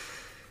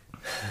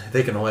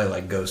 They can only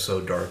like go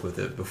so dark with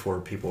it before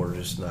people are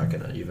just not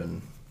going to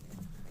even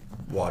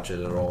watch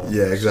it at all.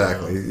 Yeah,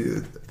 exactly.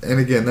 So. And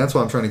again, that's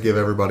why I'm trying to give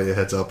everybody a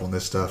heads up on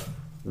this stuff.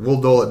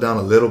 We'll dull it down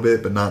a little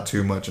bit, but not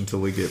too much until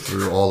we get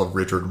through all of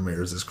Richard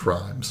Ramirez's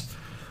crimes.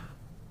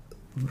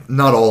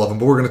 Not all of them,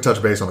 but we're going to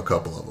touch base on a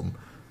couple of them.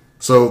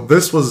 So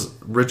this was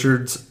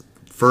Richard's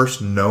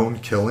first known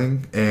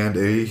killing, and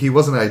he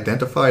wasn't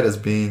identified as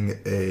being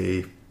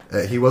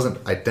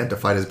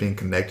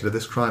connected to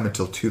this crime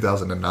until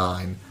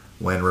 2009,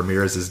 when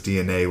Ramirez's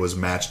DNA was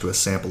matched to a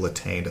sample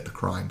attained at the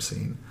crime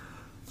scene.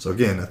 So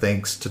again,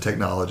 thanks to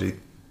technology,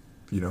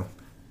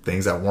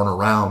 things that weren't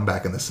around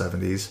back in the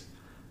 70s.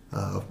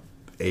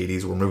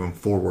 80s, we're moving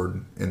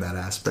forward in that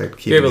aspect.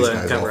 Keeping these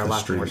guys off the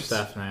streets. More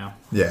stuff now.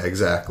 Yeah,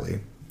 exactly.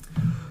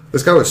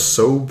 This guy was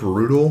so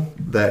brutal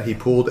that he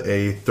pulled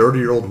a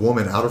 30-year-old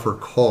woman out of her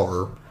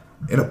car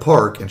in a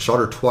park and shot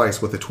her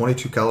twice with a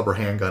 .22 caliber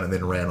handgun and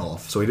then ran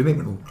off. So he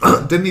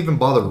didn't even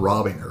bother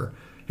robbing her.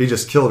 He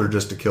just killed her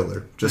just to kill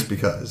her, just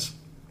because.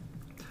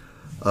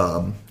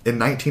 In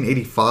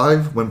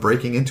 1985, when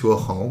breaking into a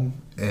home,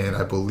 and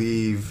I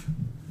believe.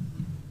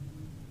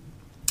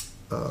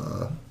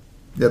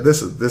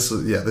 This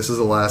is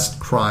the last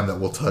crime that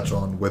we'll touch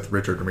on with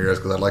Richard Ramirez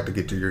because I'd like to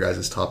get to your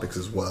guys' topics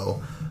as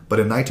well. But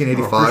in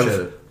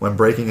 1985, when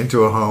breaking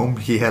into a home,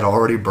 he had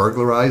already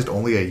burglarized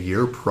only a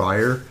year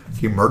prior.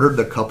 He murdered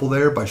the couple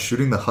there by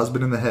shooting the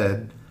husband in the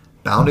head,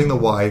 bounding the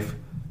wife,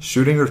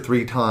 shooting her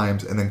 3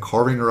 times, and then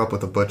carving her up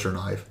with a butcher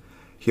knife.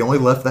 He only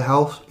left the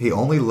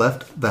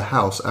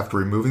house after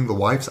removing the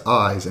wife's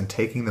eyes and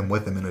taking them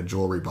with him in a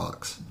jewelry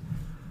box.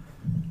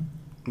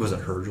 Was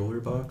it her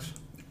jewelry box?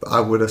 I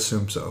would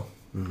assume so.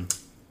 No,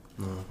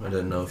 I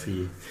didn't know if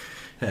he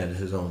had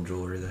his own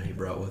jewelry that he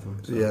brought with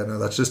him. So. Yeah, no,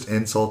 that's just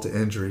insult to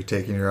injury,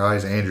 taking your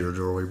eyes and your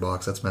jewelry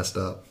box. That's messed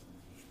up.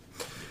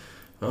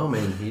 Well, I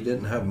mean, he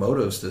didn't have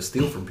motives to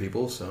steal from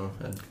people, so...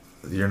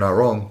 You're not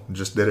wrong.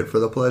 Just did it for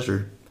the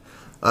pleasure.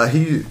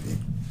 He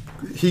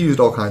used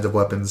all kinds of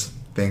weapons,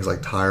 things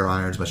like tire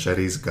irons,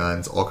 machetes,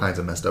 guns, all kinds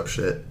of messed up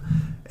shit.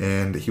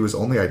 And he was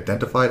only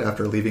identified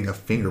after leaving a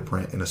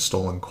fingerprint in a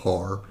stolen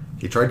car.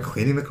 He tried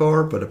cleaning the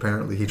car, but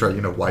apparently he tried,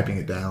 wiping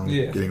it down,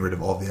 getting rid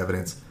of all the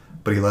evidence.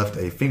 But he left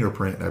a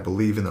fingerprint, I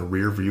believe, in the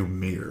rear view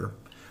mirror.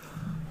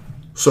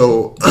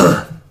 So,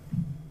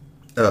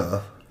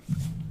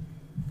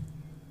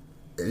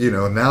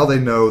 now they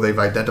know, they've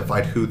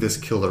identified who this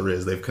killer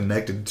is. They've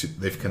connected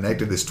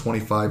this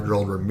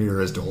 25-year-old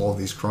Ramirez to all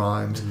these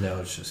crimes. And now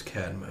it's just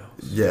cat and mouse.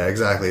 Yeah,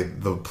 exactly.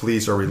 The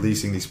police are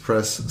releasing these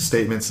press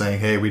statements saying,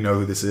 hey, we know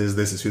who this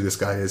is who this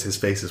guy is. His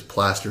face is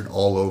plastered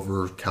all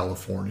over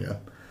California.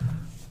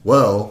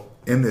 Well,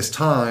 in this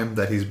time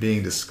that he's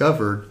being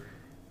discovered,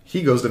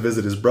 he goes to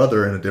visit his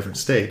brother in a different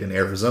state, in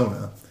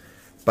Arizona.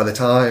 By the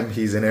time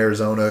he's in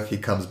Arizona, he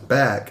comes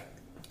back,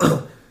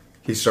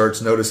 he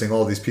starts noticing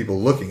all these people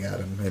looking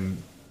at him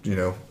and,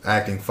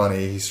 acting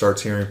funny. He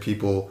starts hearing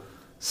people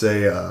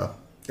say,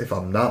 if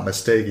I'm not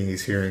mistaken,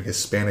 he's hearing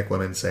Hispanic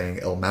women saying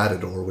El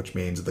Matador, which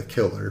means the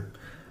killer.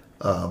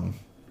 And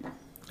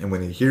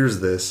when he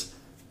hears this,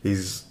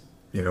 he's,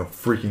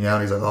 freaking out.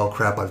 He's like, oh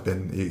crap,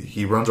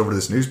 he runs over to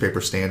this newspaper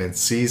stand and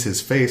sees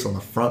his face on the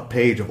front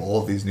page of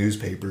all of these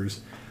newspapers.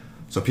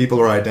 So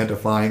people are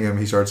identifying him.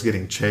 He starts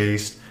getting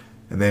chased.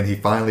 And then he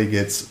finally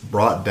gets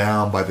brought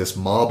down by this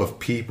mob of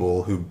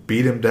people who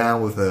beat him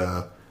down with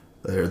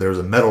there was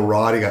a metal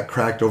rod he got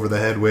cracked over the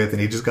head with,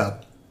 and he just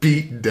got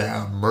beat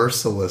down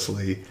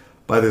mercilessly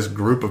by this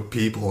group of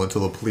people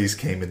until the police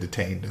came and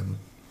detained him.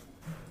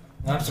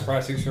 I'm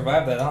surprised he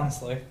survived that,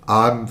 honestly.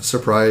 I'm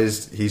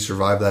surprised he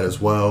survived that as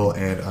well,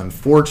 and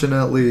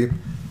unfortunately,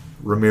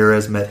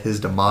 Ramirez met his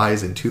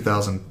demise in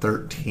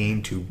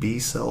 2013 to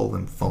B-cell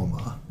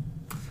lymphoma.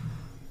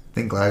 I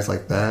think guys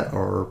like that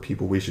are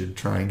people we should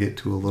try and get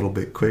to a little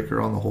bit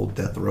quicker on the whole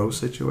death row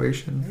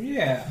situation.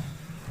 Yeah.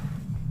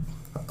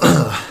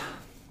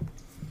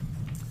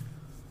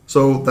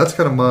 So that's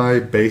kind of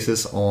my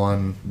basis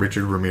on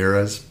Richard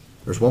Ramirez.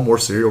 There's one more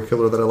serial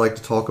killer that I like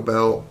to talk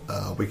about.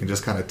 We can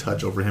just kind of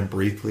touch over him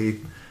briefly.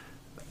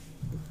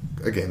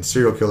 Again,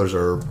 serial killers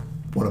are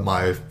one of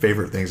my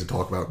favorite things to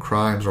talk about.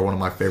 Crimes are one of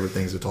my favorite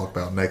things to talk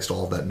about next to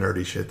all that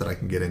nerdy shit that I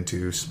can get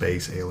into.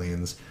 Space,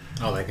 aliens,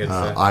 All that good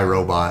stuff.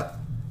 iRobot.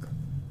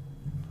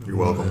 You're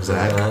welcome,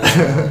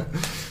 Zach.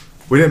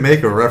 We didn't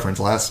make a reference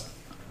last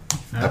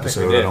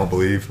episode, I don't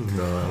believe.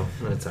 No,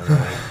 that's all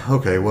right.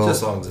 Okay, well...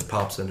 Just as long as it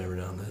pops in every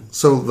now and then.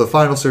 So the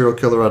final serial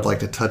killer I'd like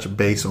to touch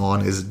base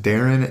on is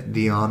Darren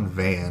Dion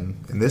Van.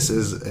 And this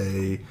is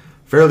a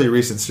fairly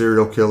recent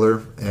serial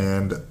killer.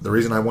 And the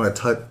reason I want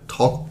to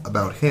talk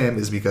about him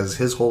is because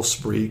his whole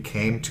spree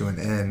came to an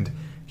end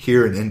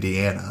here in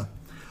Indiana.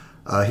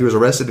 He was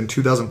arrested in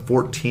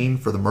 2014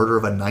 for the murder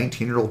of a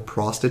 19-year-old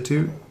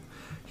prostitute.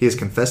 He has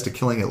confessed to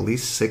killing at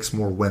least 6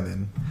 more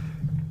women.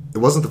 It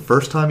wasn't the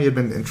first time he had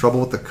been in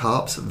trouble with the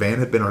cops. Van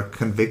had been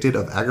convicted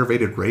of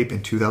aggravated rape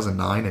in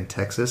 2009 in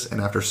Texas,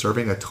 and after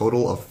serving a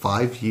total of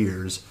 5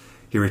 years,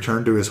 he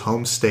returned to his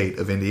home state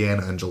of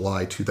Indiana in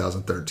July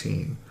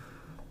 2013.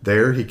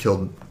 There, he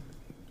killed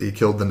the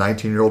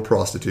 19-year-old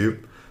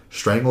prostitute,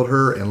 strangled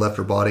her, and left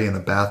her body in the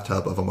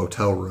bathtub of a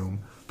motel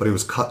room. But he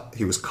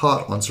was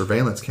caught on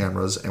surveillance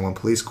cameras, and when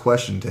police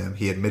questioned him,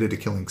 he admitted to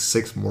killing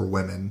 6 more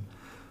women.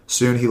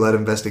 Soon he led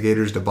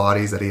investigators to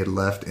bodies that he had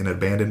left in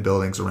abandoned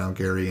buildings around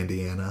Gary,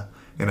 Indiana.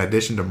 In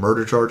addition to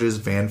murder charges,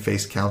 Van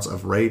faced counts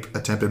of rape,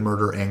 attempted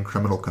murder, and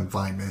criminal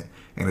confinement,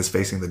 and is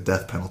facing the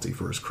death penalty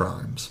for his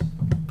crimes.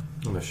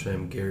 I'm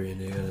ashamed Gary,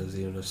 Indiana is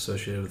even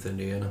associated with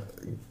Indiana.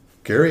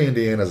 Gary,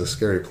 Indiana is a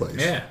scary place.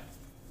 Yeah.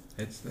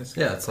 It's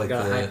like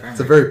got a high the... crime It's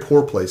a rate. very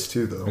poor place,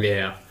 too, though.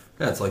 Yeah.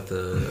 Yeah, it's like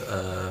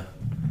the...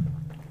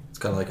 it's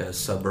kind of like a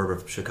suburb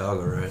of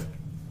Chicago, right?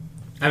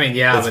 I mean,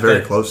 yeah, It's but very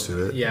that- close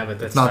to it. Yeah, but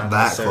that's It's not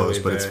that necessarily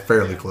close, but it's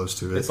fairly close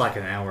to it. It's like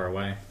an hour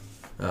away.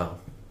 Oh.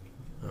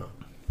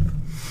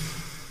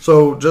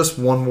 So, just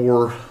one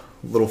more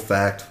little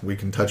fact we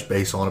can touch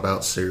base on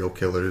about serial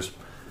killers.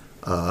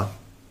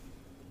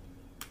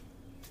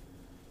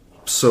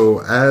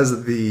 So,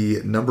 as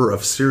the number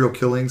of serial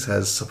killings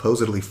has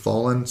supposedly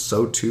fallen,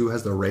 so too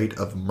has the rate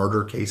of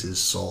murder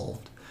cases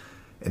solved.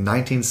 In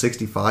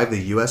 1965, the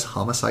U.S.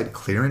 homicide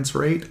clearance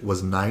rate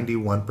was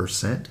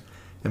 91%,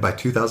 and by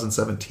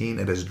 2017,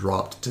 it has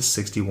dropped to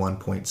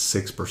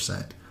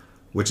 61.6%,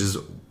 which is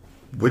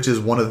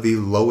one of the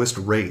lowest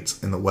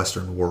rates in the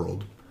Western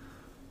world.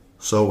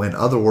 So, in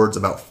other words,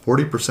 about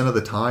 40% of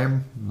the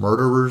time,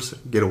 murderers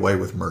get away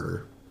with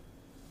murder.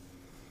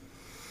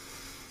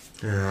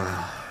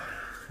 Yeah.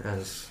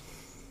 That's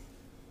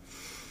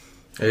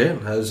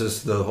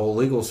just the whole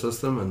legal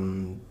system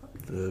and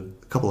the...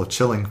 A couple of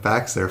chilling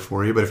facts there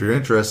for you, but if you're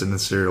interested in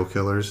serial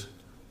killers,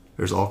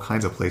 there's all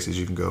kinds of places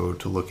you can go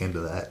to look into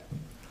that.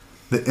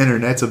 The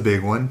internet's a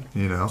big one,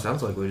 you know.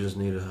 Sounds like we just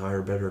need to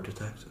hire better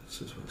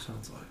detectives, is what it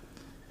sounds like.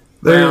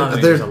 Well, I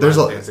mean, there's a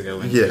lot of things to go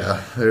into.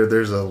 Yeah,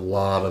 there's a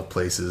lot of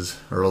places,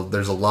 or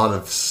there's a lot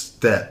of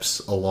steps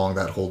along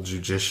that whole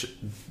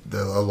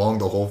along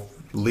the whole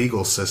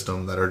legal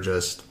system that are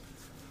just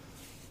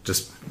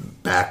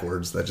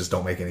backwards, that just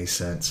don't make any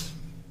sense.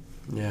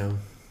 Yeah.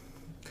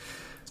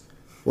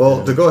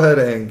 Well, to go ahead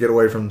and get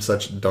away from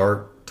such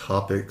dark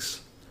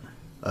topics,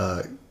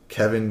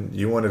 Kevin,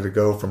 you wanted to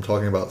go from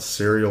talking about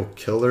serial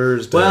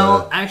killers to...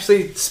 Well,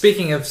 actually,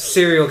 speaking of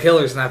serial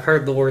killers, and I've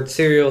heard the word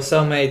serial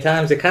so many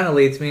times, it kind of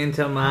leads me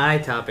into my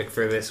topic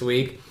for this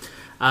week,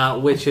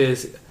 which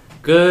is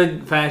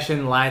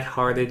good-fashioned,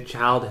 lighthearted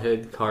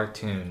childhood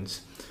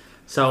cartoons.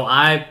 So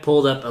I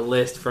pulled up a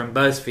list from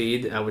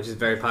BuzzFeed, which is a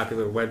very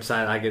popular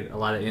website I get a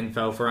lot of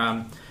info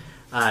from,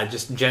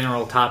 just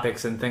general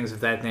topics and things of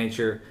that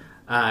nature.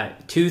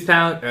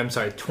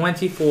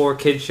 24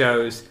 kid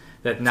shows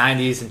that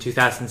 90s and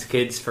 2000s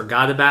kids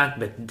forgot about,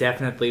 but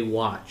definitely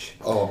watch.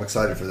 Oh, I'm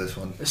excited for this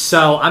one.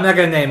 So I'm not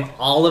going to name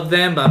all of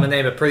them, but I'm going to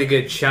name a pretty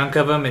good chunk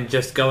of them, and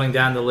just going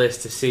down the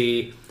list to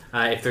see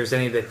if there's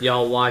any that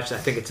y'all watched. I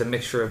think it's a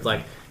mixture of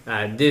like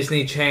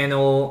Disney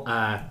Channel,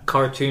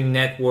 Cartoon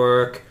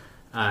Network,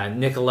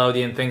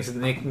 Nickelodeon, things of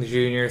Nick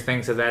Jr.,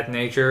 things of that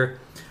nature.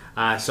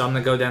 So I'm going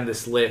to go down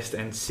this list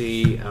and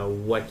see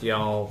what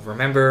y'all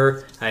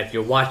remember, if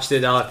you watched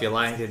it all, if you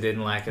liked it,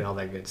 didn't like it, all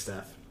that good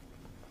stuff.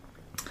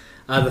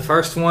 The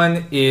first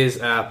one is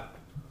a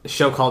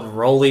show called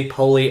Roly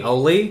Poly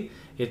Oly.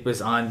 It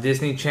was on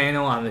Disney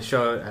Channel. On the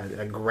show,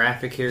 a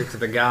graphic here to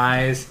the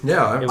guys.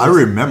 Yeah, I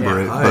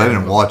remember it, but I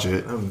didn't watch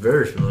it. I'm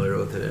very familiar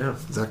with it, yeah.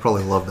 Zach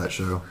probably loved that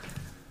show.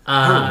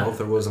 I don't know if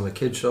there wasn't a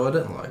kid show I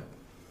didn't like.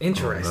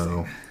 Interesting.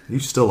 Oh, no. You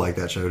still like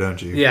that show,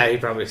 don't you? Yeah, he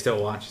probably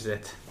still watches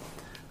it.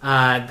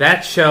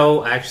 That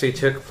show actually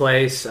took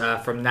place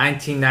from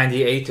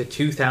 1998 to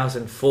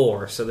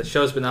 2004. So the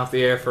show's been off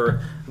the air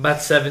for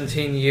about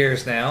 17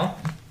 years now.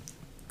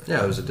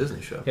 Yeah, it was a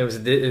Disney show. It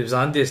was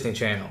on Disney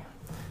Channel.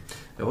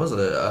 It was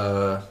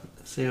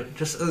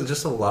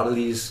just a lot of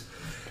these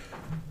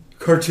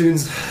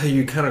cartoons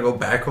you kind of go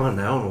back on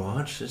now and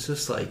watch. It's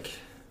just like,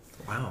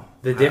 wow.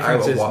 The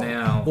difference is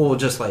now. Well,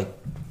 just like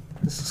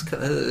this is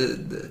kind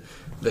of,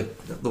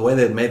 the way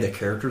they made the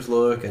characters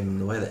look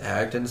and the way they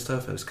act and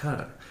stuff. It was kind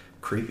of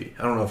creepy.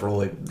 I don't know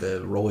if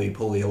the roly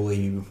poly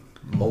holy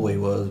moly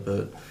was,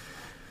 but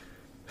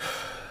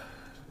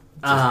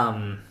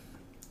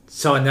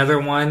So another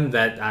one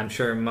that I'm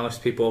sure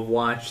most people have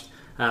watched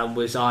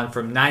was on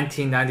from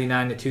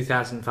 1999 to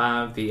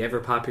 2005, the ever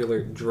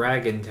popular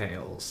Dragon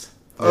Tales.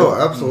 Oh,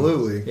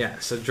 absolutely. Yeah,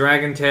 so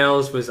Dragon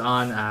Tales was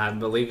on, I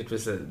believe it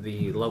was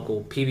the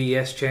local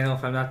PBS channel,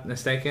 if I'm not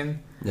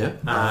mistaken. yeah.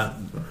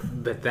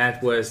 But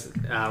that was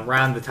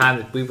around the time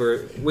that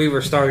we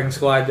were starting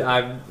Squad.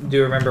 I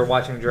do remember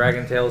watching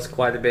Dragon Tales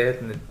quite a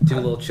bit, and the two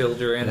little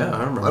children. Yeah, I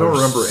remember. I don't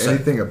remember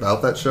anything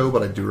about that show,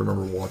 but I do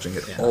remember watching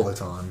it all the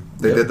time.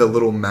 They did the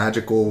little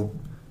magical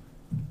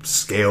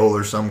scale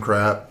or some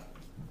crap.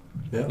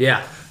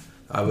 Yeah.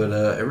 I would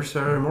every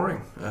Saturday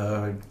morning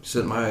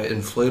sit in my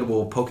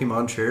inflatable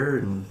Pokemon chair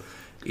and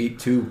eat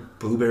 2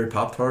 blueberry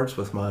Pop-Tarts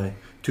with my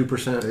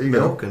 2%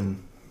 milk,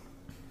 and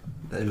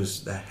it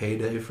was a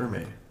heyday for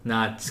me.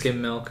 Not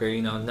skim milk or,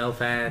 no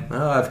fat.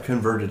 Well, I've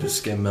converted to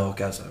skim milk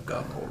as I've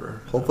gotten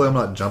older. Hopefully I'm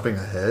not jumping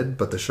ahead,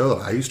 but the show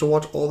that I used to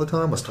watch all the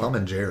time was Tom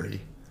and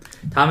Jerry.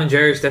 Tom and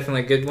Jerry is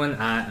definitely a good one.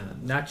 I'm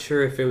not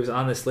sure if it was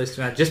on this list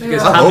or not, just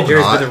because I Tom hope and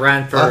Jerry's not. been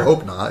around for... I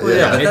hope not. Well,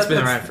 Yeah, yeah, it's been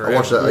around forever. I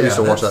watched that. I used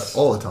to watch that that's-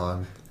 all the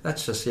time.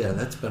 That's just,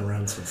 that's been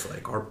around since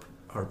like our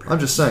parents. I'm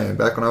just saying,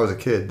 back when I was a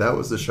kid, that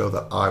was the show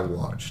that I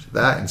watched.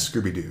 That and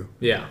Scooby Doo.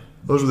 Yeah.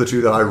 Those were the two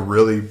that I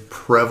really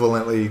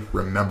prevalently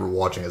remember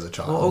watching as a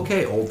child. Well,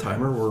 okay, old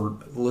timer. We're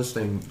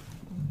listing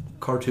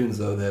cartoons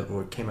though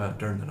that came out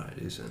during the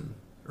 90s and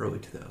early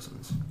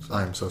 2000s. So,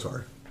 I am so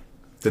sorry.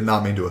 Did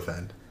not mean to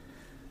offend.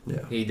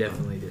 yeah, He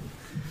definitely did.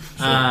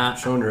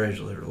 showing your age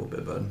there a little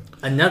bit, bud.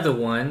 Another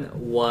one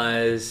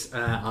was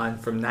on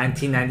from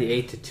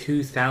 1998 to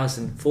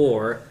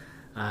 2004.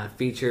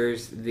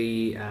 Features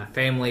the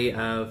family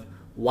of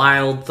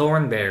wild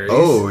thornberries.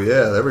 Oh,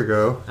 yeah, there we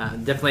go.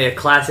 Definitely a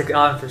classic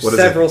on for What is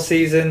several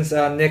seasons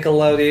on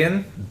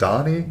Nickelodeon.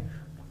 Donnie?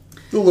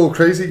 The little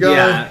crazy guy?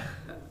 Yeah.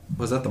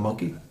 Was that the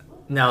monkey?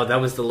 No,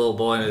 that was the little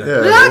boy. Yeah, the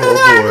little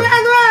boy.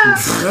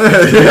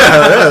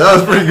 yeah, that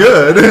was pretty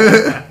good.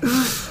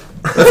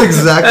 That's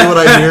exactly what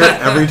I hear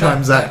every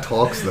time Zach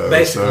talks, though.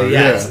 Basically, so,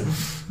 yes.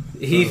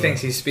 He thinks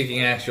he's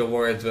speaking actual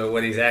words, but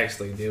what he's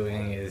actually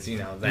doing is,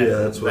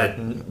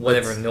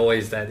 whatever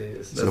noise that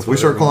is. So if we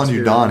start calling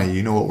you Donnie,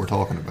 you know what we're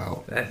talking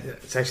about.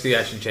 It's actually,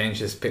 I should change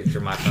this picture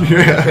of my phone.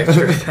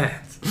 Picture of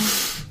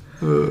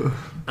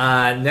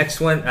that. Next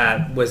one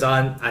was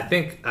on,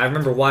 I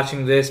remember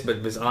watching this, but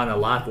it was on a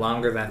lot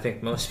longer than I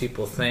think most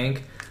people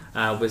think.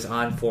 Was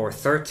on for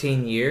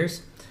 13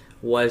 years.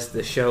 Was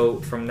the show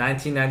from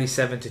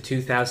 1997 to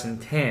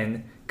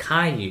 2010,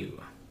 Caillou.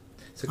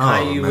 So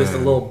Caillou was the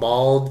little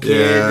bald kid.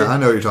 Yeah, I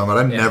know what you're talking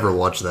about. I never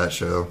watched that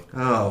show.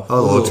 Oh, I was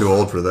a little too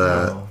old for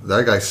that. No.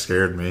 That guy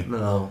scared me.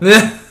 No.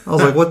 I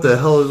was like, what the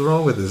hell is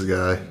wrong with this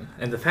guy?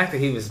 And the fact that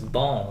he was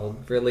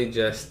bald really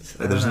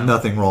just... I There's don't know.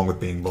 nothing wrong with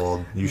being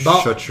bald. You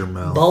Bald- shut your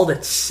mouth. Bald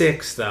at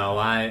 6, though.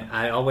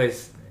 I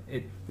always...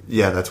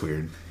 Yeah, that's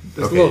weird. It's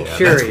a little that's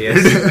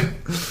curious. weird.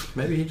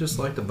 Maybe he just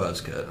liked a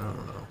buzz cut. I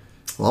don't know.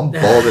 Well, I'm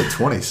bald at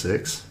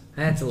 26.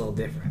 That's a little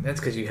different. That's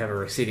because you have a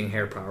receding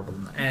hair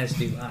problem, as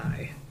do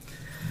I.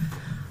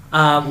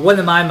 One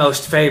of my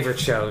most favorite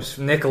shows,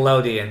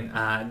 Nickelodeon.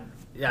 I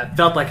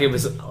felt like it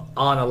was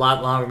on a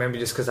lot longer, maybe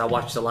just because I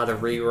watched a lot of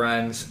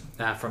reruns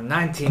from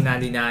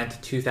 1999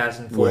 to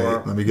 2004.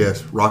 Wait, let me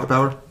guess. Rocket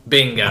Power?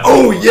 Bingo.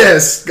 Oh,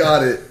 yes!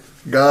 Got it.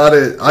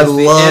 I It's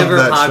the love ever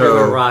that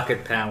popular show.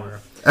 Rocket Power.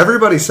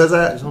 Everybody says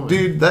that.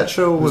 Dude, that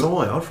show It was was...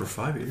 only on for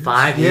 5 years.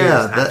 5 years.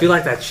 Yeah, I feel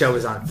like that show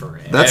was on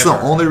forever. That's the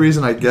only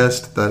reason I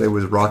guessed that it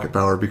was Rocket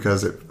Power,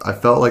 because I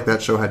felt like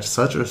that show had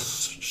such a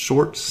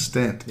short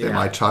stint in Yeah.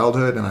 my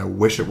childhood, and I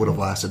wish it would have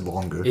lasted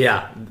longer.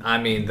 Yeah, I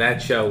mean,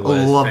 that show was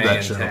I love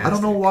fantastic. that show. I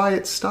don't know why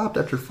it stopped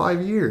after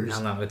 5 years.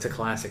 I don't know. It's a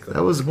classic. Though.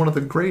 That was one of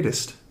the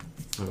greatest.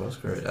 It was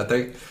great. I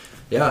think,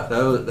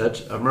 I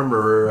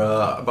remember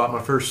I bought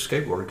my first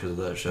skateboard because of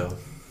that show.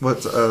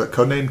 What's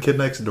Codename Kid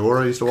Next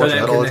Door? I used to watch Codename that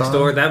Kid all the Next time.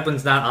 Door. That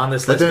one's not on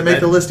this That list. didn't but make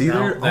the list either?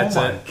 No, that's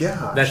Oh my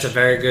gosh. That's a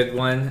very good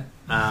one.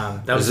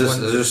 That was Is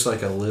one. this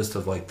like a list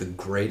of like the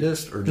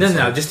greatest, or No, just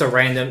no, like, just a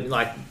random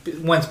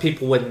ones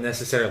people wouldn't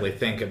necessarily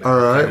think about. All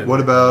right.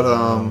 What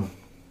about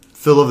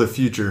Phil of the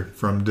Future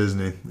from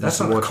Disney? that's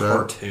Used to not a watch that.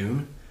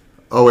 cartoon.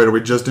 Oh wait, are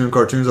we just doing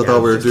cartoons? I Yeah,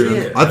 thought we were just-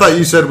 doing. yeah. I thought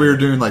you said we were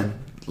doing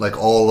like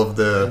all of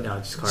the No,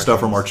 just cartoons. stuff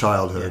from our Yeah,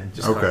 childhood.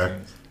 just Okay.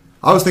 cartoons.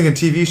 I was thinking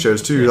TV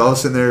shows too. I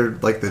was sitting there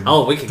like the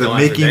Oh, we could the go on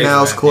for Mickey days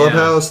Mouse on that,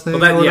 Clubhouse yeah. thing.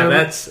 Well, or yeah,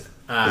 whatever. that's. Is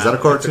that a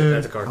cartoon?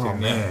 That's a cartoon. Oh yeah.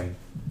 man,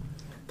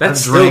 That's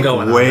I've still drank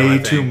going on. way though, I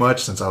too think.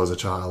 much since I was a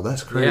child.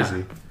 That's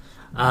crazy. Killed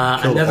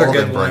Another all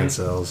good them one brain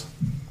cells.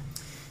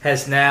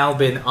 has now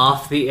been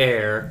off the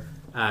air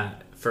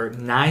for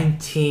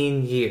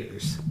 19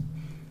 years.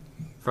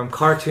 From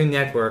Cartoon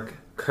Network,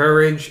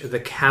 Courage the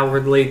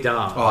Cowardly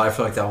Dog. Oh, I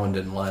feel like that one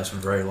didn't last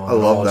very long. I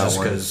love at all, that just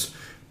one.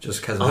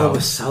 Just because Oh, of it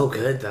was so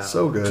good, though.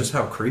 So good. just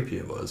how creepy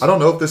it was. I don't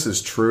know if this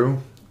is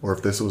true or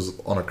if this was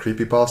on a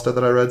creepypasta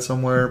that I read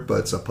somewhere,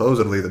 but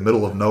supposedly the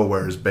middle of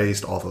nowhere is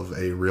based off of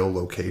a real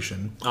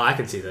location. Oh, I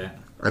can see that.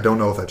 I don't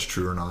know if that's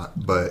true or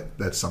not, but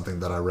that's something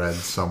that I read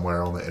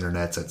somewhere on the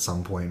internet at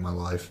some point in my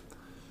life.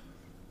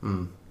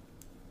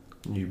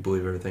 You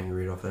believe everything you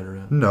read off the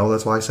internet? No,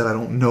 that's why I said I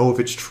don't know if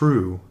it's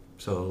true.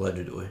 So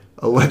allegedly.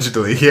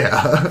 Allegedly,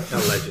 yeah.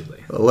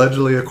 Allegedly.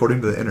 Allegedly,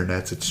 according to the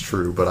internet, it's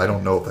true, but I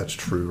don't know if that's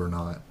true or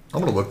not.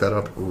 I'm going to look that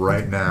up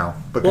right now.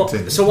 But Well,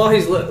 continue. so while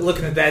he's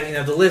looking at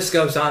that, the list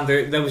goes on.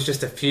 There was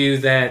just a few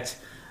that,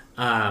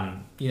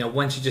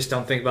 ones you just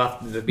don't think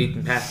about the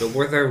beaten path. But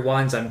were there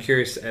ones, I'm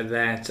curious,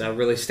 that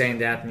really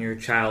stand out in your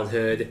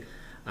childhood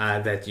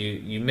that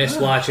you miss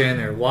watching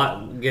or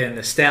get a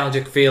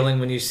nostalgic feeling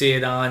when you see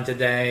it on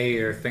today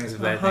or things of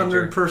that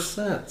nature?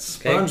 100%.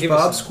 Okay, give SpongeBob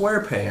us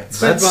SquarePants.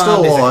 That's SpongeBob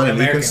still is an on, and you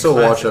can American still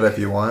watch classic. that if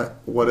you want.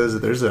 What is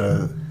it? There's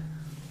a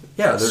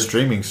Yeah, there's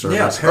streaming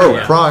service.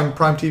 Yeah, Prime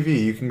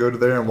TV. You can go to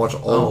there and watch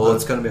all Oh, well, the...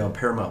 it's going to be on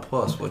Paramount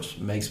Plus, which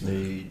makes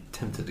me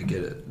tempted to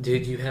get it.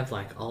 Dude, you have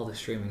all the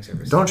streaming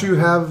services.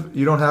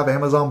 You don't have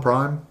Amazon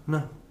Prime?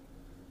 No.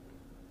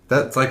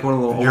 That's It's like one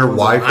of the Your old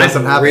wife ones.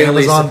 doesn't I'm have really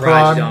Amazon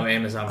surprised you Prime? don't have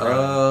Amazon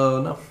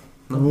Prime. No.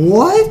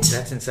 What?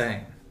 That's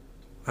insane.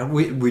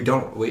 We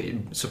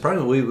don't.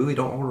 Surprisingly, we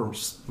don't order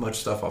much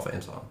stuff off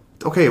Amazon.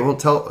 Okay, well,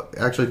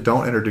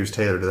 don't introduce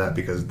Taylor to that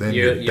because then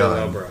you're You'll go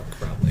done. broke,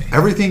 probably.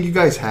 Everything you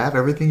guys have,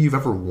 everything you've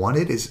ever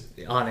wanted is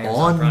On Amazon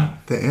on Prime.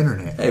 the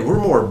internet. Hey, we're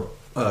more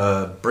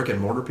brick and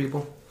mortar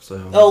people,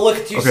 so. Oh, look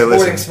at you Okay, supporting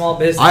listen. small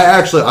business.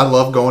 I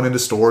love going into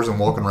stores and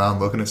walking around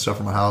looking at stuff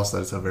in my house.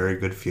 That's a very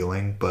good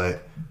feeling,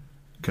 but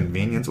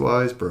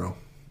convenience-wise, bro,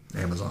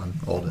 Amazon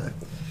all day.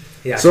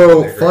 Yeah, I So,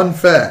 totally agree. fun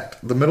fact,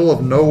 the middle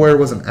of nowhere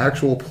was an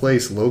actual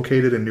place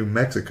located in New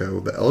Mexico.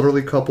 The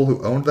elderly couple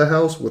who owned the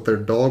house with their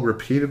dog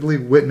repeatedly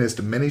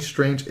witnessed many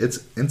strange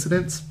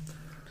incidents.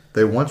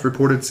 They once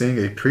reported seeing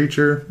a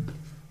creature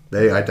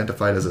they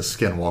identified as a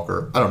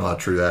skinwalker. I don't know how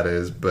true that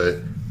is, but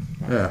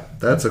yeah,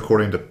 that's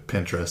according to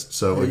Pinterest.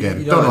 So, again,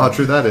 You don't know how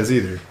true that is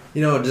either.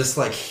 Just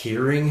like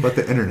hearing, But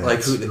the internet.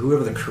 like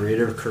whoever the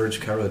creator of Courage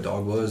the Cowardly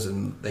Dog was,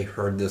 and they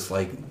heard this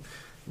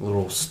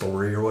little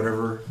story or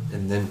whatever,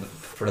 and then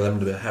for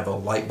them to have a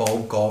light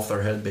bulb go off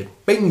their head,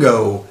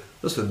 bingo,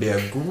 this would be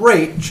a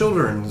great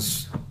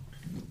children's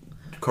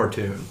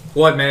cartoon.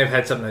 Well, it may have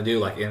had something to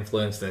do,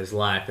 influence in his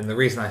life. And the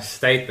reason I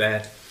state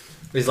that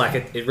is,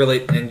 it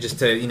really, and just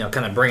to,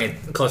 kind of bring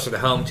it closer to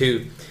home,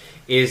 too,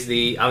 is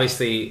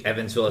obviously,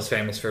 Evansville is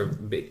famous for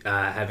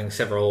having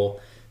several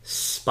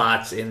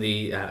spots in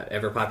the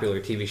ever-popular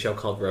TV show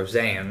called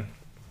Roseanne.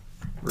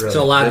 Really,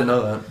 So didn't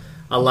know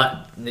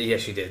that.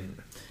 Yes, you did.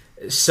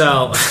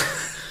 So,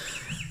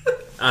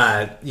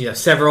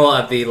 several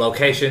of the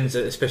locations,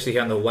 especially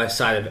here on the west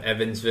side of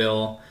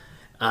Evansville,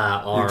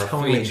 are You're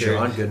telling me featured.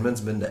 John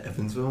Goodman's been to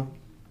Evansville?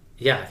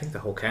 Yeah, I think the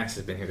whole cast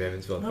has been here to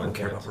Evansville. at I one don't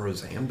care point. about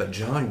Roseanne, but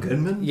John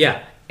Goodman?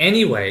 Yeah.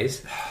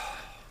 Anyways,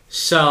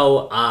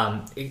 so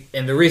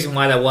and the reason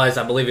why that was,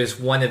 I believe, is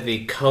one of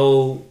the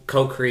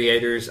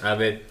co-creators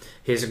of it.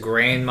 His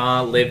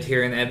grandma lived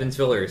here in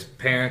Evansville, or his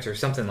parents, or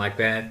something like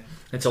that.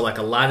 And so, a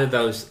lot of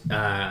those,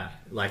 a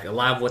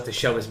lot of what the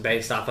show is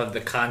based off of,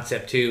 the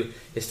concept too,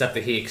 is stuff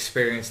that he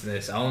experienced in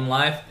his own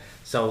life.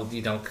 So,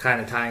 kind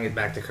of tying it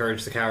back to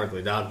Courage the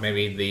Cowardly Dog,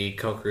 maybe the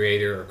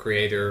co-creator or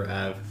creator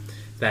of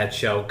that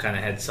show kind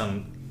of had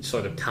some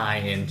sort of tie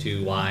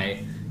into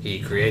why he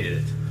created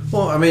it.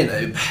 Well, I mean,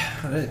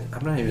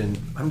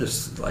 I'm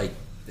just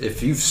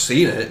if you've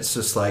seen it, it's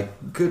just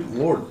good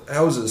Lord,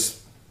 how is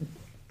this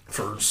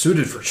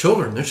suited for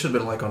children? This should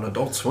have been on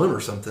Adult Swim or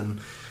something.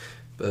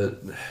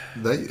 But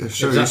That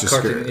show It was used to on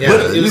scare Cartoon, me.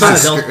 yeah, it was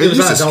on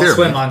Adult scare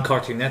Swim me. on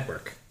Cartoon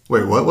Network.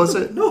 Wait, what was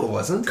it? no, it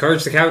wasn't.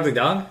 Courage the Cowardly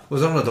Dog?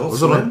 Was it on Adult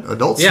Was it Swim? on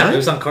Adult Yeah, Swim? it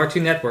was on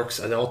Cartoon Network's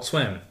Adult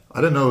Swim. I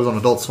didn't know it was on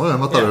Adult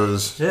Swim. I thought Yeah. it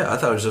was... Yeah, I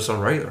thought it was just on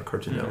regular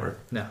Cartoon Network.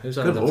 No, it was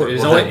on Good Adult Lord,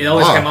 Swim. well, It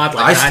always wow. came out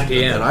 9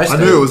 p.m. And I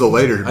knew it was a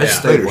later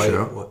stayed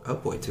show.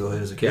 up way too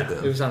late as a kid. Yeah,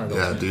 then. it was on Adult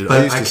Yeah, Swim. dude.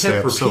 But used I to stay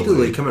kept up so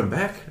repeatedly late. coming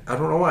back. I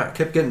don't know why. I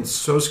kept getting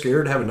so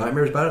scared, having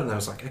nightmares about it, and I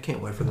was like, I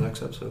can't wait for the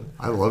next episode.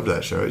 I loved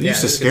that show. It Yeah,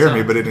 used to it's a scare good me,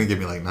 song. but it didn't give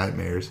me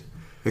nightmares.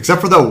 Except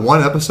for that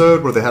one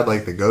episode where they had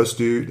the ghost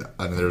dude.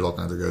 I mean, there's all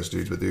kinds of ghost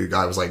dudes, but the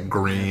guy was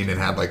green and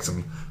had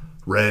some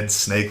red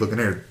snake looking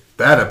hair.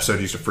 That episode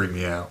used to freak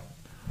me out.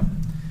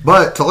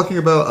 But talking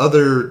about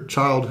other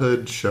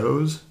childhood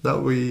shows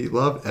that we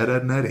loved, Ed,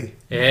 and Eddie.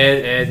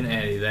 Ed, and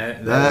Eddie.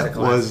 That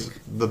Was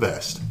the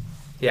best.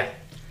 Yeah.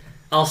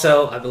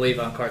 Also, I believe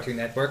on Cartoon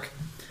Network.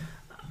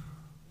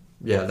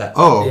 Yeah, that.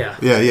 Oh, Yeah.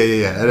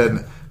 yeah. Ed,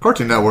 and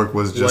Cartoon Network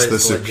was just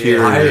Was the legit.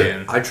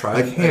 superior, I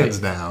tried hands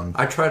down.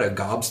 I tried a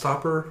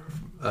Gobstopper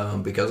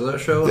because of that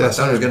show. Yeah, I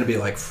thought it was same. going to be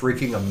like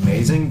freaking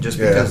amazing, just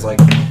Yeah. because like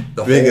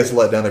the Biggest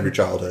whole letdown of your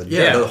childhood.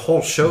 yeah, Yeah. the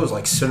whole show is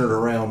like centered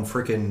around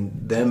freaking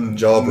them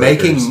Jawbreakers.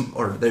 making,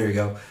 or there you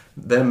go,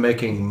 them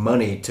making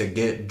money to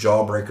get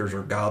jawbreakers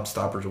or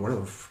gobstoppers or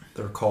whatever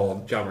they're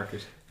called.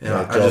 Jawbreakers. And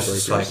Yeah, I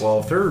just jawbreakers. like, well,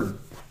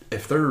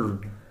 if they're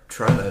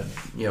trying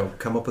to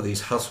come up with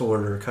these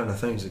hustler kind of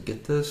things to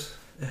get this,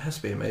 it has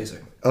to be amazing.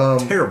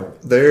 Terrible.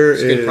 There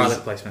It's good is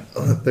product placement.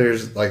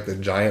 there's like the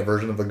giant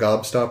version of the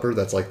gobstopper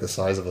that's like the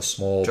size of a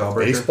small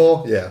Jawbreaker?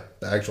 baseball. Yeah,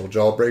 the actual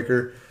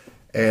jawbreaker.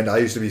 And I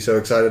used to be so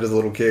excited as a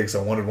little kid because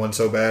I wanted one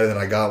so bad, and then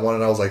I got one,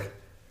 and I was like,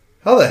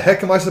 "How the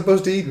heck am I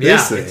supposed to eat Yeah,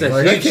 this thing? it's a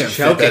Like, I huge can't fit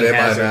choking that in my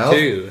hazard mouth."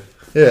 too.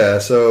 Yeah,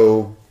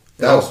 so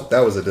that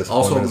Also- was a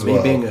disappointment Also, as me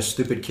well. being a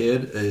stupid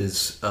kid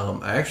is,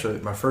 I actually,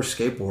 my first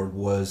skateboard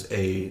was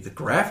the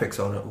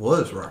graphics on it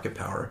was Rocket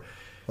Power.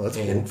 Well, that's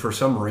And cool. for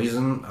some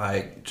reason,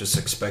 I just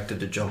expected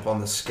to jump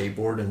on the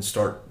skateboard and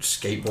start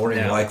skateboarding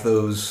Yeah. like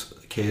those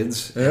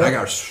kids. And Yeah. I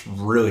got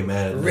really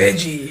mad at them.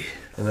 Reggie.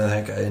 And then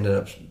I think I ended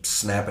up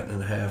snapping it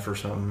in half or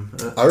something.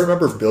 I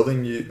remember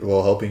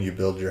helping you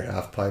build your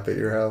half pipe at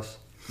your house.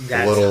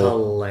 That's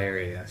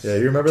hilarious. Yeah,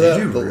 you remember Did that?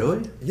 you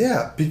really?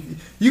 Yeah,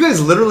 you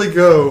guys literally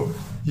go.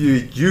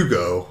 You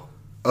go.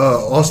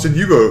 Austin,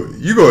 you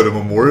go to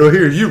Memorial.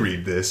 Here, you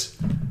read this.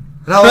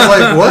 And I was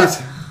like,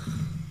 what?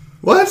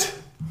 What?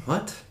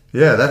 What?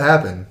 Yeah, that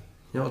happened.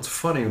 You know, it's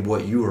funny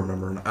what you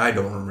remember and I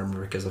don't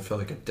remember because I feel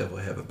like I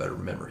definitely have a better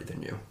memory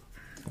than you.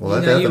 Well,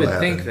 that You definitely would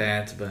think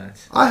happened. that,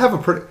 but I'm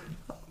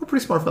a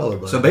pretty smart fellow,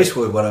 but So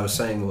basically, what I was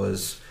saying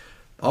was,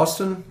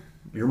 Austin,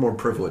 you're more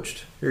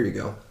privileged. Here you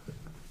go.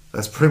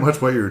 that's pretty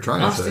much what you were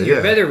trying Austin, to say. you're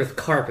Yeah, better with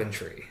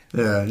carpentry.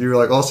 yeah. You were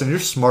like, Austin, you're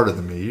smarter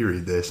than me. You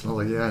read this, and I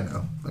was like, yeah, I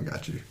know, I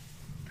got you.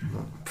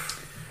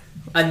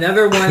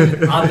 Another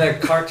one on the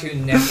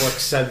Cartoon Network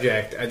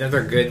subject,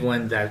 another good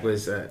one that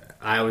was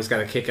I always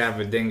got a kick out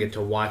of it. Didn't get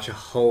to watch a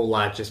whole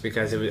lot just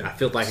because I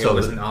felt like So it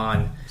wasn't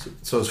on.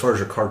 So as far as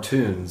your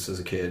cartoons as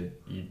a kid,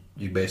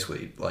 you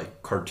basically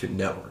like Cartoon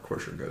Network,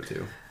 where's your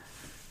go-to?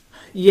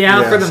 Yeah,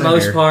 Yeah, for the same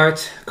most here.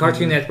 part,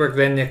 Cartoon Network,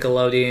 then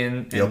Nickelodeon,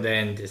 and Yep.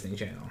 then Disney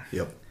Channel.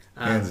 Yep,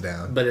 hands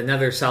down. But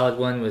another solid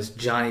one was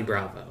Johnny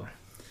Bravo.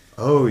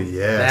 Oh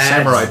yeah, That's-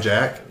 Samurai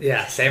Jack.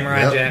 Yeah,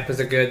 Samurai Yep. Jack was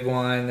a good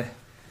one.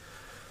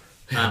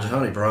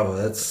 Johnny Bravo.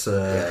 That's Yeah,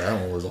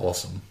 that one was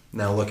awesome.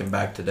 now looking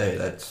back today,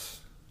 that's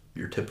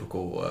your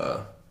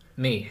typical.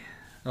 Me.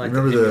 I like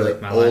Remember to emulate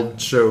the my old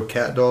life. show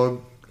Cat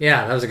Dog?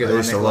 Yeah, that was a good I one.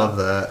 used to love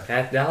that.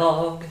 Cat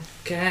dog,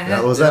 cat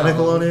That was that dog.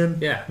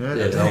 Nickelodeon? Yeah. Yeah,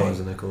 dang. that was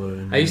a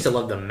Nickelodeon. I used to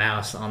love the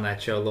mouse on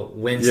that show. Little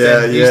Winston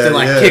Yeah, used to yeah,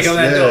 like yes, kick on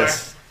that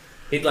yes. door.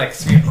 He'd like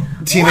scream,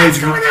 Teenage "What's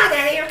going on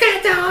there, you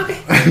cat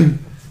dog?"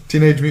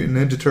 Teenage Mutant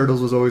Ninja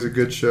Turtles was always a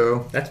good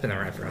show That's been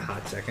around for a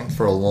hot second.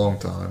 for a long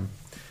time.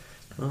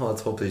 Well,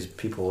 let's hope these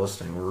people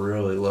listening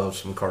really love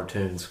some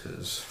cartoons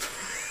because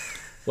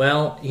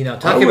Well, I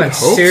talking would about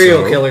hope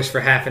serial so. killers for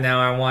half an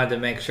hour, I wanted to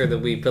make sure that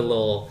we put a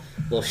little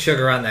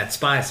sugar on that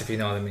spice, if you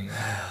know what I mean.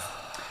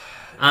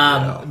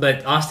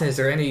 But Austin, is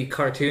there any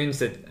cartoons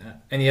that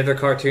any other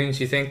cartoons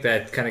you think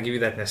that kind of give you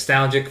that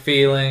nostalgic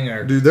feeling,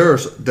 or Dude, there are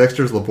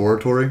Dexter's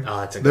Laboratory. Oh,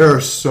 that's a there good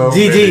are so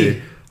DD.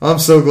 many. I'm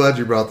so glad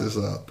you brought this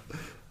up.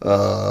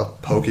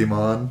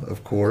 Pokemon,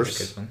 of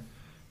course. good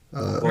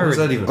one? what was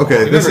that even?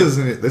 Okay, called?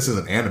 this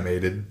isn't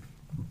animated,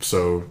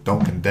 so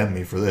don't condemn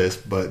me for this.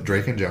 But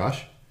Drake and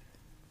Josh,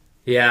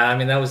 Yeah, I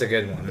mean that was a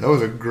good one. that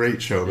was a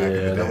great show back in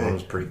Yeah, the that one day.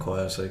 was pretty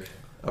classic.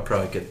 I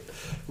probably could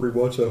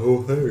rewatch that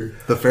whole thing.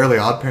 The Fairly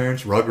Odd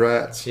Parents,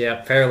 Rugrats.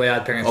 Yeah, Fairly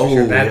Odd Parents. For Oh,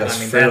 sure. That, yes, I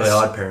mean, Fairly that's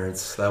Odd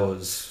Parents. That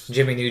was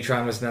Jimmy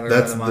Neutron was another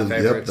That's one of my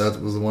yep. favorites. That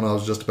was the one I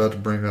was just about to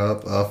bring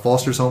up.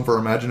 Foster's Home for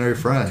Imaginary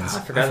Friends. I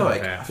forgot feel about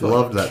like, that. I feel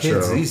Loved like that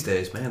kids show. these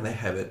days, man, they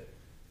have it.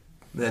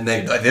 And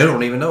they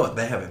don't even know it.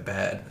 They have it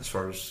bad as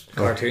far as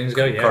Cartoons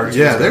go, yeah. Cartoons.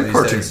 Yeah, their these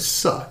cartoons days.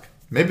 suck.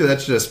 Maybe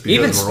that's just because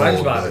Even we're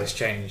old, SpongeBob but- has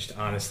changed,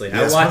 honestly.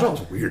 Yeah, I watched,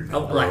 SpongeBob's weird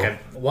now, bro. like a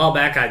while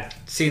back, I'd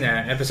seen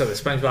an episode of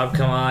SpongeBob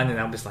come on, and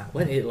I was like,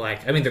 "What is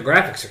like?" I mean, the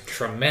graphics are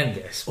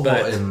tremendous, but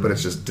Well, and, but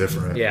it's just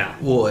different. yeah,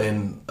 well,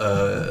 in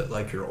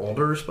like your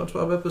older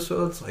SpongeBob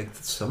episodes, like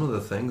some of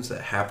the things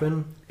that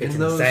happen it's in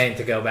those. insane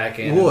to go back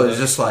in. Well, and it's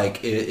look. just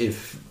like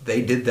if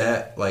they did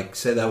that, like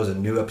say that was a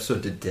new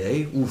episode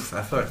today. Oof,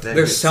 I thought that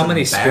There's so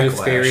many spoof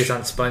backlash. theories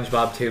on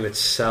SpongeBob too. It's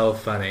so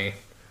funny.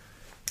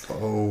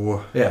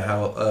 Oh, Yeah,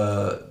 how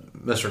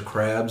Mr.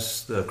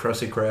 Krabs, the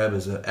Krusty Krab,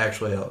 is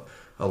actually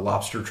a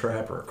lobster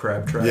trap or a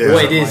crab trap. Yeah. Well,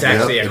 it is Yep,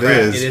 actually a it crab.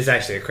 is. It is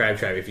actually a crab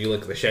trap if you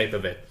look at the shape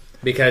of it,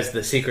 because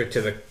the secret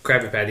to the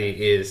Krabby Patty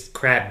is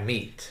crab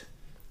meat,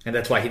 and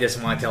that's why he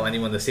doesn't want to tell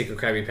anyone the secret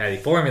Krabby Patty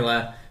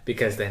formula,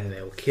 because then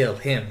they'll kill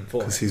him for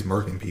because it. he's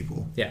murking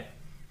people. Yeah,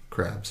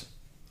 Crabs.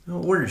 Oh,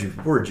 where did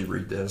you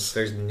read this?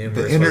 there's The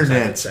numerous websites internet,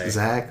 that say.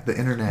 Zach. The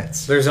internet.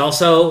 There's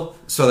also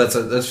So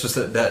that's just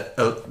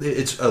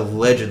it's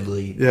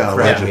allegedly Yeah,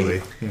 crab allegedly.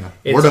 meat. Yeah.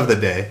 It's- Word of the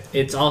day.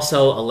 it's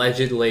also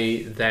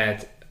allegedly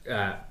that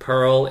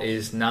Pearl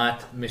is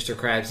not Mr.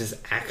 Krabs'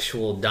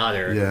 actual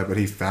daughter. Yeah, but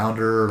he found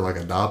her, or like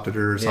adopted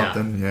her or Yeah.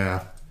 something. Yeah.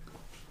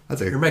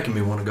 That's You're a making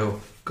me want to go.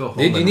 Go home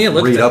Dude, you and need to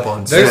look read at up them.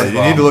 on There's-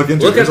 Yeah, you need to look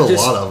into it. There's a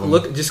lot of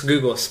them. Just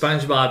Google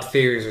SpongeBob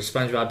theories or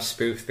SpongeBob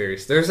spoof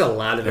theories. There's a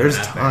lot of them. There's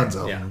out tons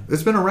there. of them.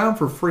 It's been around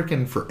for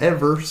freaking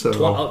forever. So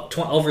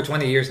Over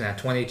 20 years now.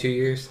 22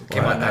 years. It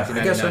came out in I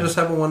 1999. guess I just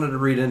haven't wanted to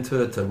read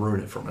into it to ruin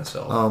it for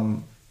myself.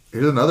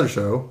 here's another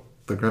show,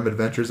 The Grim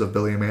Adventures of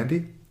Billy and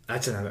Mandy.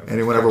 That's another.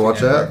 Anyone ever watch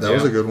that? That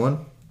was a good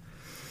one.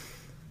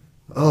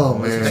 Oh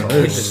man,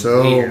 there's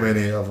so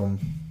many of them.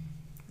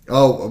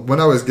 Oh, when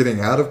I was getting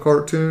out of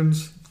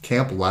cartoons,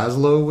 Camp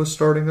Lazlo was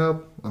starting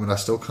up. I mean, I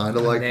still kind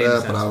of like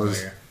that,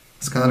 but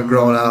it's kind of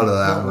growing out of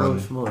that Not one. really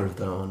familiar with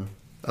that one.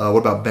 What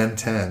about Ben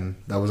 10?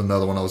 That was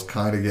another one I was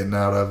kind of getting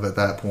out of at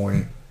that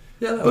point.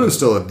 Yeah, But it was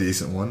still a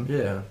decent one.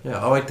 Yeah,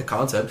 I like the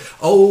concept.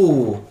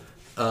 Oh,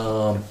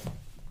 how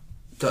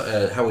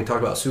we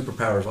talked about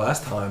superpowers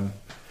last time.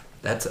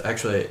 That's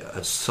actually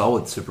a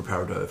solid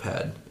superpower to have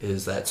had.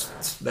 Is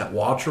that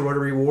watch or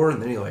whatever he wore, and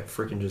then he like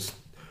freaking just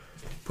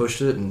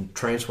pushed it and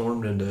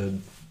transformed into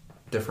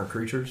different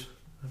creatures.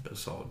 That's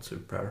a solid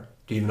superpower.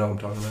 Do you know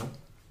what I'm talking about?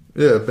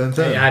 Yeah, Ben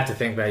 10. I have to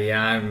think about it.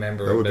 Yeah, I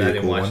remember That it, would but be I a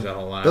didn't cool watch one. it a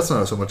whole lot. That's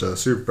not so much a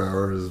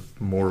superpower as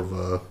more of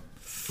a...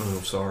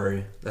 Oh,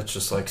 sorry. That's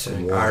just like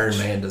saying Watch. Iron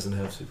Man doesn't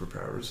have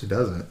superpowers. He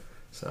doesn't.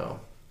 So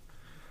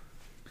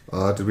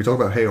Did we talk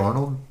about Hey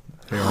Arnold?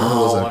 Hey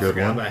Arnold was a I good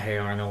forgot one. about Hey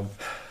Arnold.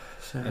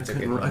 I That's a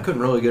good one.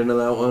 couldn't really get into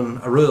that one.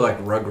 I really like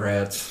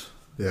Rugrats.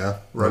 Yeah,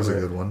 that was a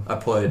good one.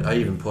 I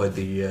even played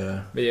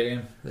the Video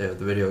game? the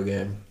video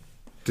game.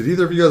 Did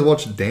either of you guys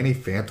watch Danny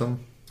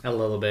Phantom? A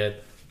little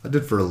bit. I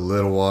did for a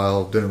little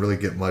while. Didn't really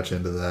get much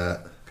into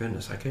that.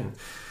 Goodness, I can't.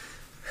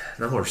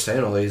 No more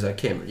Stanleys. I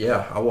can't.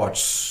 Yeah, I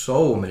watched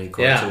so many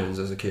cartoons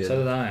as a kid. So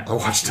did I. I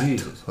watched a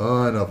Jesus.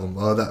 ton of them.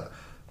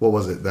 What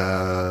was it?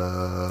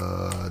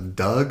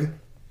 Doug?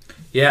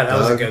 Yeah, that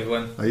was a Doug. good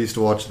one. I used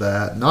to watch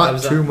that. That Not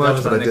was too on- that much,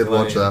 was but on I did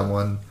watch Nickelodeon. that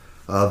one.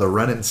 The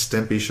Ren and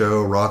Stimpy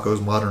Show,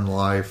 Rocco's Modern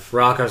Life.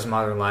 Rocko's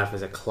Modern Life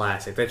is a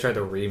classic. They tried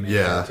to remake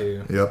Yeah. it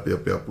too.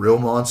 Yep. Real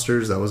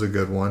Monsters, that was a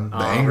good one. The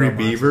Oh, Angry Real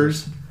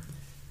Beavers,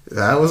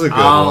 that was a good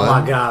Oh one.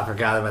 my god, I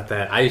forgot about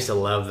that. I used to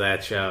love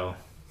that show.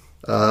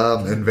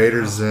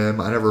 Invader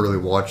Zim, I never really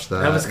watched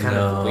that. That was kind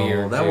of No,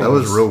 weird. that too. That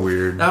was real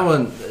weird. That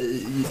one,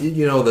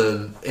 you know,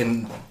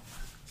 and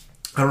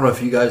I don't know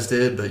if you guys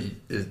did, but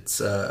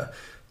it's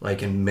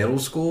like in middle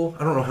school.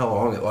 I don't know how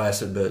long it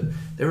lasted, but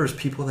there was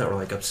people that were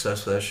like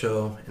obsessed with that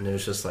show, and it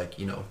was just like,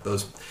 you know,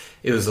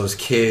 it was those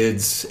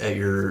kids at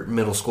your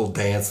middle school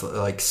dance,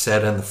 like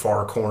sat in the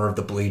far corner of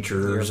the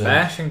bleachers, You're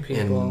bashing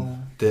people.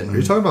 and didn't. Are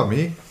you talking about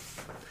me?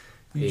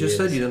 You just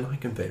said you didn't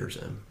like Invader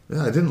Zim.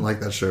 Yeah, I didn't like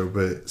that show,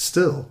 but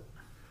still.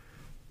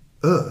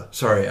 Ugh.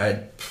 Sorry,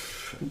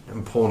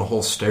 I'm pulling a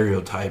whole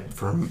stereotype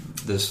from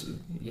this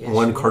Yeah,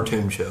 one sure.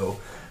 cartoon show,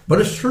 but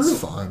it's true. It's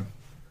fine.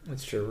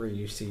 That's true. We're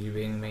used to you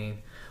being mean.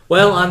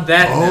 Well, on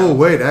that Oh, note,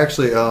 wait,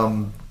 actually,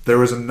 there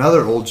was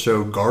another old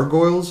show,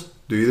 Gargoyles.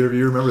 Do either of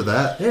you remember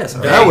that? Yes,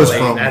 That was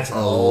vaguely. from That's a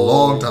old.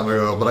 long time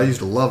ago, but I used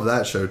to love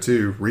that show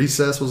too.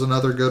 Recess was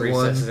another good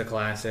Recess is one. a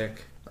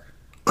classic.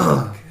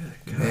 Man.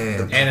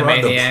 The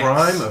Animaniacs.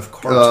 prime of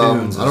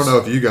cartoons. I don't know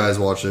if you guys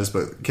watch this,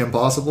 but Kim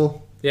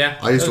Possible, Yeah,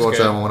 I used that to was watch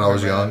good. that one when I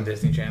was Remember on young.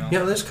 Disney Channel.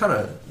 Yeah, this kind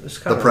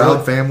of The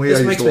Proud Family, I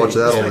used to watch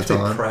that all the makes me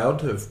time. proud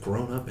to have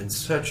grown up in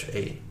such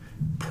a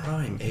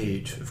prime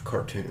age of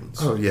cartoons.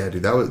 Oh yeah,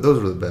 dude,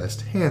 those were the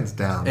best, hands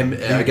down. And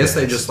The I guess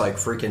they best.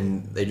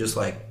 just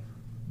like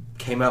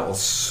came out with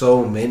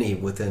so many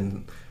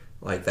within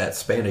like that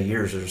span of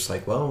years. They're just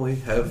like, well, we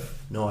have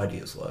no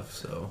ideas left,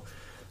 so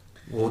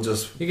we'll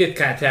just You get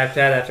kind of tapped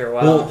out after a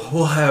while.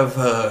 we'll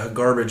have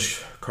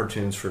garbage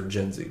cartoons for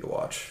Gen Z to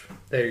watch.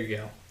 There you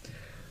go.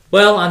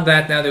 Well, on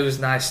that note, it was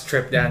a nice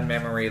trip down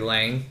memory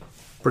lane.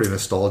 pretty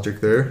nostalgic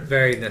there.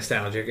 Very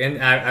nostalgic.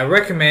 And I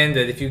recommend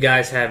that if you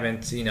guys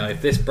haven't,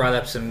 if this brought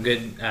up some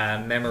good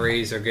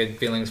memories or good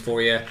feelings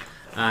for you,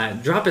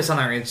 drop us on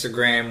our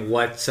Instagram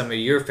what some of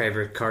your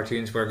favorite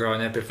cartoons were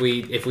growing up. If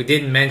we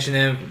didn't mention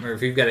them, or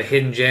if you've got a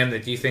hidden gem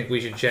that you think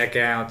we should check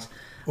out,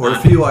 Or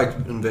if you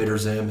liked Invader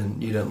Zim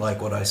and you didn't like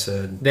what I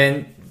said,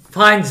 then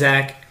find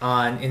Zach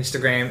on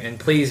Instagram and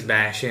please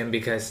bash him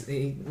because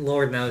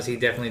Lord knows he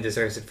definitely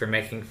deserves it for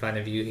making fun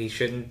of you. He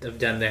shouldn't have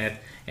done that,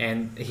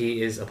 and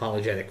he is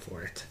apologetic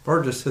for it.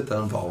 or just hit the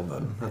unfollow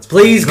button. That's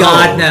Please, No.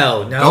 God,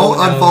 no. Don't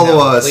no, unfollow no,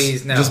 us.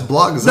 Please, no. Just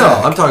block No,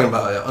 Zach. I'm talking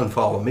about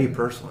unfollow me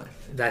personally.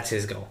 That's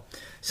his goal.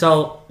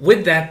 So,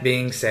 with that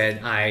being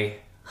said, I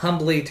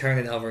humbly turn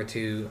it over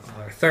to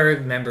our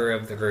third member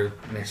of the group,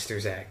 Mr.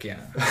 Zach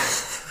Young.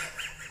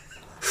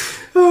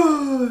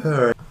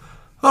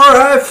 All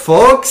right,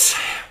 folks,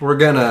 we're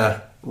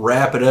gonna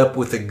wrap it up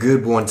with a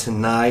good one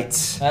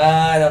tonight.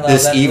 I don't know.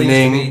 This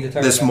evening,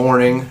 this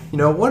morning,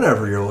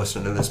 whenever you're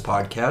listening to this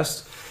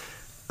podcast.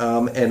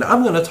 And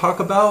I'm going to talk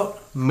about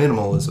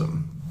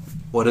minimalism.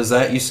 What is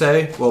that, you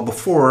say? Well,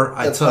 before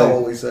I tell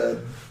you... we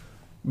said.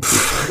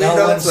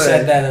 No one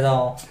said that at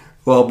all.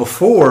 Well,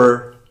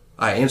 before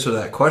I answer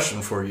that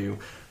question for you,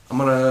 I'm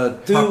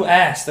going to... Who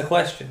asked the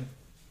question?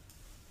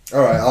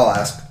 All right, I'll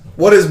ask.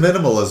 What is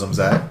minimalism,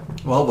 Zach?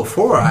 Well,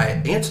 before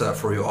I answer that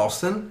for you,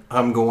 Austin,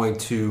 I'm going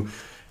to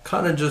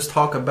kind of just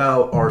talk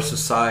about our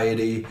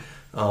society,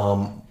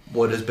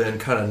 what has been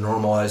kind of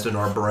normalized in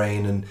our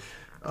brain, and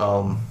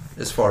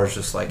as far as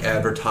just like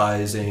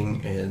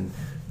advertising and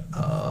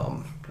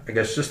I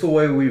guess just the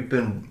way we've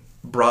been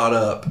brought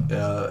up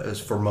as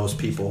for most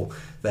people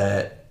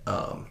that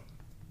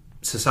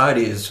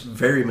society is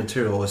very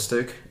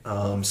materialistic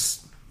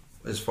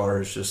as far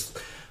as just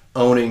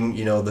owning,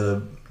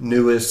 the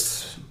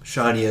newest,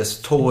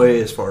 shiniest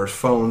toy as far as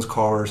phones,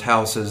 cars,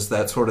 houses,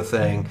 that sort of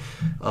thing.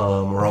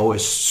 We're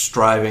always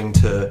striving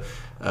to,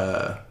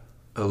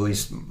 at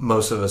least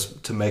most of us,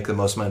 to make the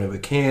most money we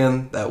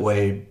can. That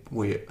way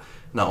we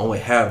not only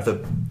have the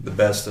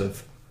best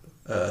of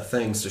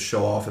things to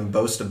show off and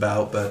boast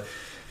about, but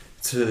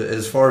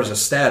as far as a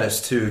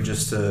status too,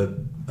 just to,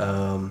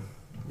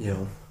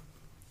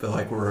 feel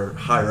like we're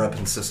higher up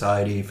in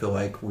society, feel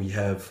like we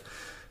have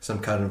some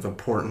kind of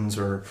importance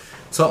or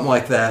something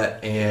like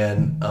that.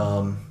 And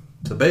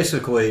so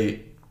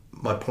basically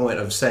my point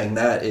of saying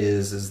that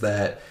is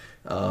that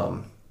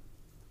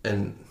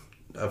and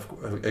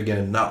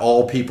again, not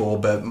all people,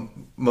 but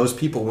most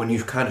people, when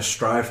you kind of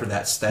strive for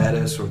that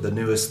status or the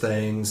newest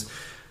things,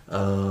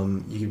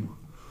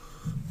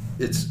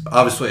 it's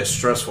obviously a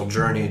stressful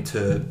journey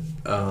to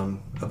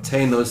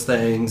obtain those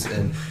things,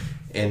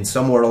 and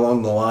somewhere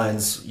along the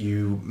lines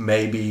you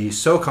may be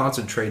so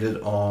concentrated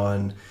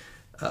on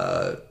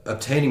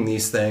obtaining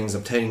these things,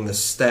 obtaining the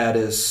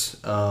status,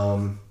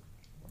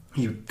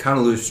 you kind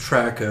of lose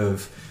track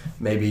of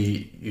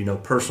maybe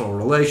personal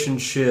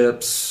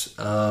relationships,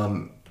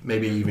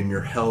 maybe even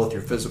your health,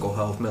 your physical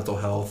health, mental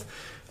health,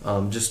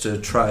 just to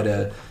try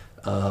to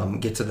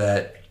get to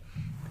that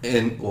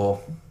end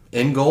goal,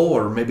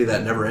 or maybe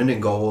that never-ending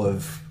goal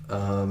of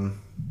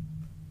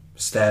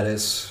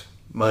status,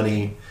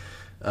 money,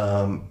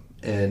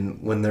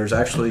 and when there's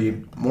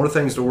actually more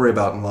things to worry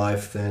about in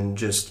life than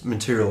just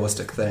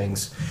materialistic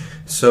things.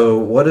 So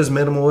what is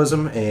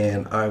minimalism?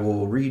 And I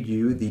will read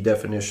you the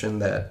definition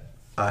that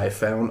I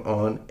found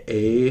on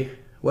a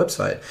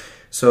website.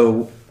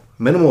 So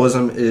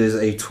minimalism is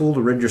a tool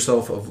to rid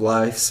yourself of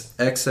life's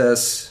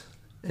excess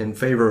in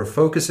favor of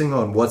focusing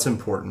on what's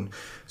important,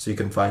 so you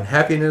can find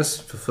happiness,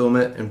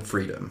 fulfillment, and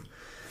freedom.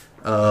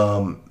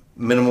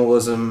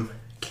 Minimalism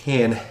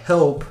can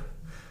help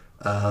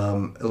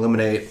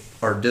eliminate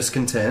our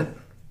discontent,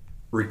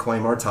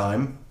 reclaim our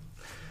time,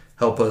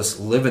 help us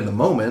live in the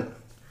moment,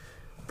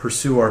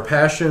 pursue our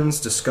passions,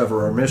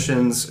 discover our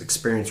missions,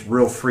 experience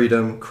real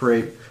freedom,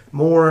 create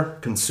more,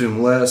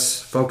 consume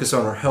less, focus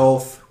on our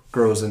health,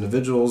 grow as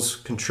individuals,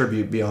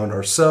 contribute beyond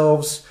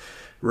ourselves,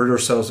 rid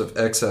ourselves of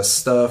excess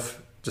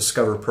stuff,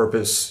 discover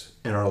purpose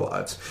in our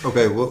lives.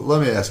 Okay, well,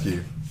 let me ask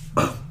you,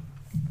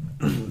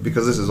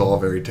 because this is all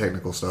very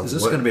technical stuff. Is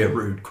this going to be a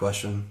rude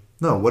question?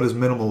 No, what is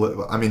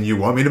minimal? I mean, you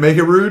want me to make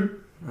it rude?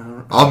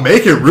 I'll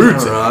make it rude,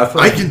 Zach.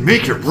 I can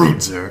make it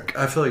rude, Zach.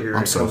 I feel like you're.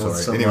 I'm so sorry.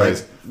 Some,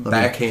 Anyways,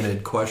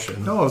 backhanded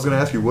question. No, I was going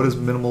to ask you, what is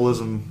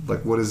minimalism?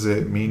 Like, what does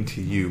it mean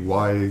to you?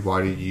 Why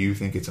do you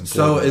think it's important?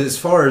 So, as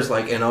far as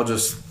and I'll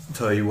just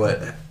tell you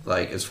what,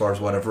 as far as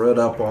what I've read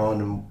up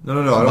on, and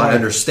my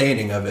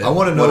understanding of it. I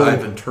want to know what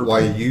I've interpreted. Why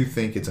you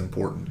think it's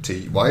important to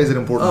you. Why is it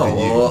important to you?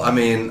 Well, I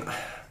mean,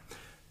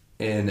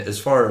 and as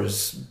far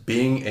as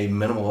being a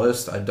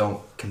minimalist, I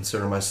don't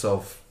consider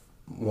myself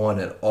one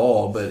at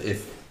all. But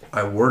if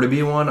I were to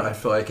be one, I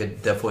feel like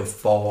I'd definitely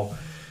fall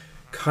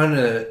kind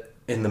of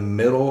in the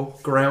middle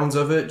grounds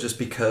of it, just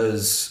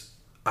because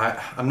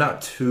I'm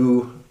not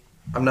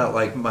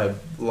like, my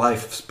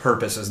life's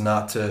purpose is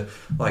not to,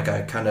 like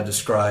I kind of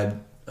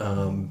described,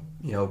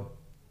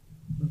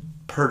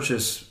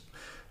 purchase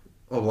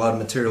a lot of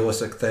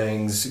materialistic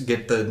things,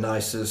 get the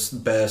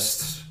nicest,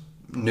 best,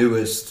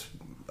 newest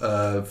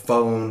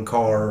phone,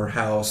 car,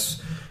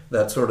 house,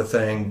 that sort of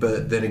thing.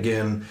 But then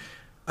again,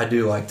 I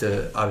do like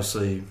to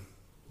obviously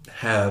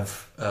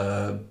have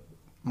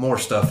more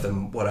stuff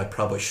than what I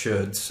probably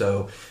should.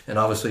 So, and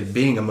obviously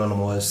being a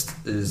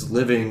minimalist is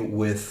living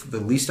with the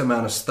least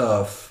amount of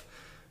stuff,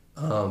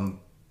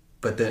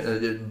 but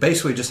then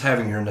basically just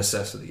having your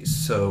necessities.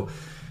 So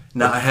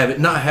not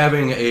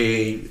having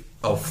a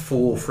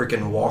full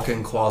freaking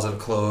walk-in closet of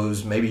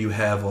clothes. Maybe you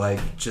have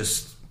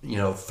just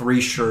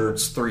 3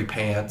 shirts, 3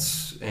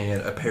 pants,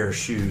 and a pair of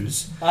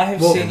shoes. I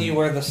have seen you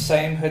wear the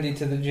same hoodie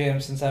to the gym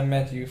since I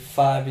met you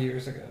 5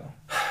 years ago.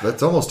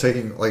 That's almost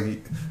taking,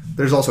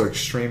 there's also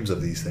extremes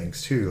of these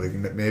things too.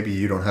 Maybe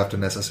you don't have to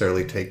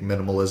necessarily take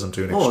minimalism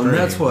to an extreme. Well,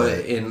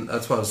 and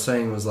that's what I was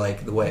saying was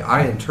the way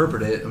I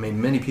interpret it. I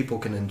mean, many people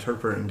can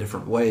interpret it in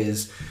different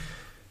ways,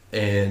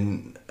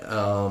 and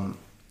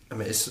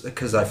it's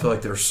because I feel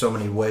like there's so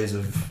many ways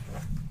of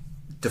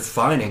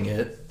defining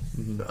it.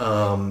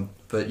 Mm-hmm.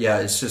 But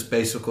yeah, it's just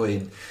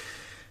basically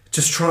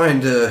just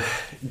trying to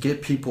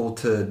get people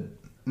to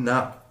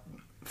not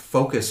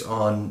focus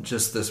on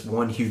just this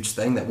one huge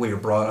thing that we are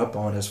brought up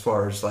on, as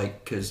far as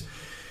because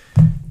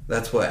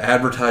that's what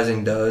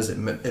advertising does.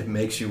 It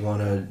makes you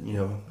want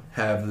to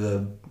have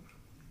the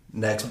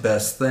next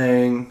best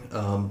thing,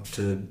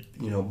 to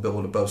be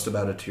able to boast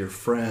about it to your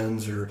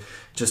friends, or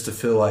just to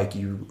feel like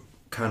you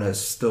kind of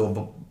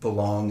still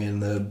belong in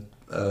the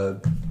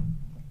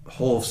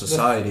whole of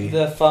society.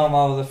 The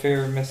FOMO, the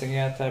fear of missing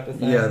out type of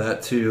thing. Yeah,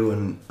 that too.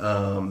 And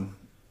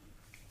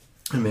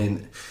I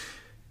mean,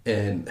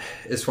 and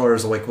as far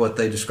as like what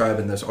they describe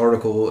in this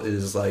article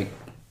is like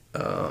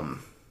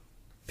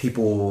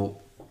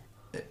people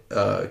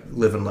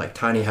live in like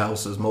tiny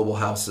houses, mobile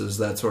houses,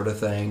 that sort of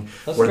thing,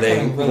 That's where they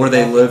becoming really where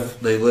they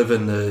popular. live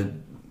in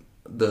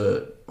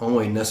the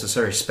only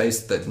necessary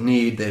space that they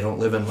need. They don't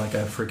live in like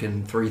a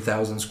freaking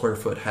 3,000 square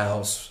foot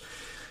house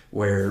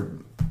where,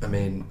 I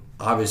mean,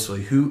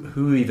 obviously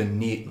who even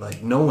need,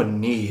 like, no one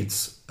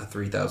needs a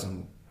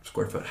 3,000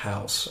 square foot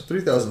house.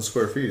 3,000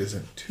 square feet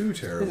isn't too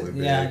terribly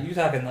big. Yeah, you're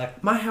talking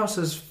like My house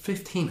is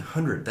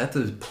 1,500. That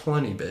is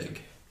plenty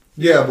big.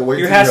 Yeah, but wait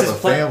your till you house have is a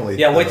family.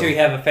 Yeah, wait though. till you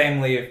have a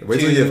family of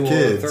Wait till 2 you have or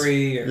kids.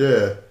 3. Or,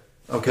 Yeah.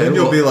 Okay, Then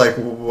you'll well- be like,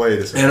 wait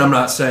a second. And I'm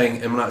not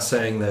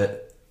saying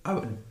that I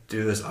would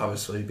do this,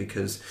 obviously,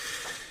 because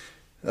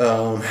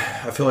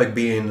I feel like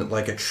being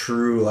like a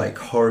true like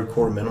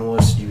hardcore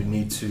minimalist, you would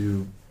need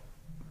to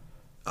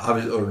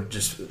or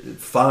just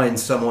find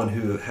someone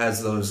who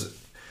has those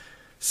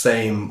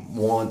same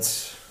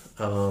wants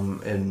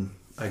and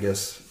I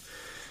guess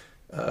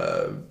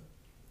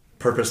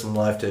purpose in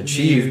life to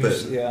achieve.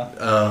 Views, But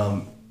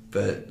yeah.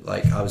 but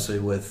like obviously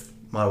with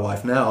my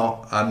wife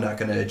now, I'm not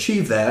going to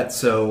achieve that.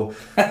 So,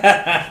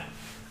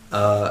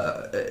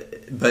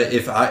 but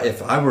if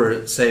I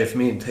were, say, if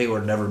me and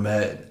Taylor never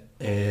met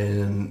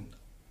and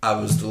I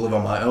was to live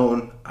on my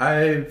own,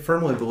 I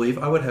firmly believe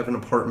I would have an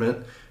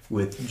apartment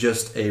with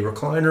just a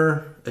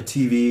recliner, a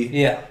TV,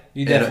 Yeah,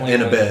 you definitely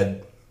and a would.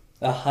 bed.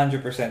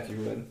 100% you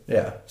would.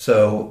 Yeah,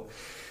 so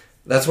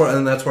that's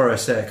where I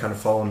say I kind of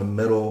fall in the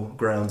middle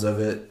grounds of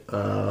it.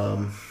 I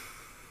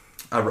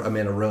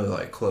mean, I really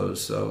like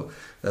clothes, so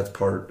that's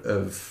part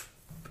of,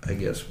 I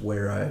guess,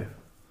 where I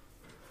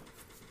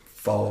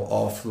fall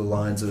off the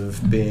lines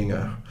of being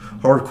a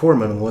hardcore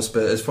minimalist.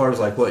 But as far as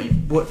like what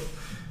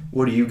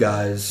do you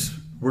guys,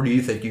 where do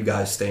you think you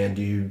guys stand?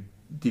 Do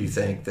you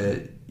think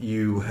that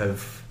you have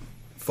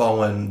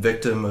fallen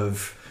victim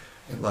of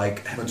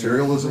like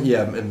Materialism?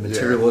 Yeah, and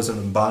materialism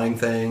and buying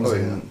things. Oh,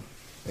 yeah. and,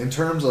 In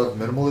terms of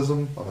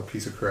minimalism, I'm a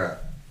piece of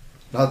crap.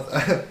 Not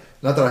that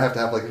I have to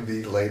have like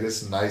the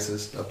latest,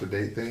 nicest, up to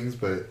date things,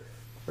 but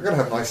I gotta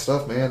have nice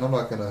stuff, man.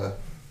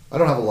 I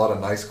don't have a lot of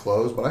nice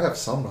clothes, but I have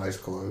some nice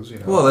clothes, you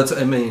know. Well,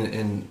 I mean,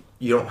 and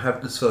you don't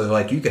have to. So,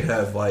 like, you could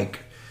have like,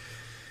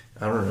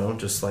 I don't know,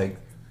 just like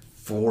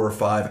 4 or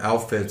 5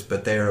 outfits,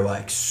 but they're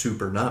like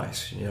super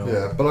nice, you know.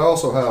 Yeah, but I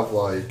also have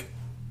like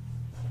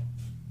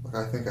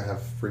I think I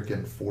have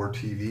freaking 4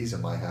 TVs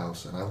in my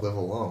house, and I live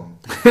alone.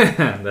 That's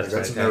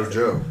That's no fantastic.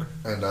 joke.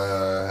 And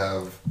I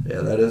have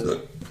Yeah, that is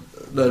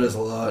a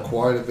lot.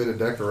 quite a bit of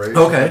decoration.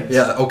 Okay,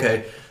 yeah,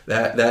 okay.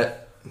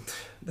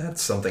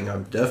 That's something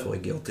I'm definitely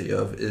guilty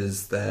of.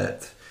 Is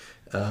that,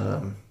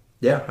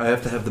 yeah, I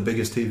have to have the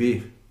biggest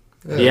TV.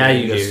 Yeah,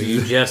 you Yes. do.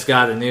 You just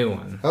got a new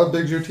one. How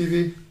big's your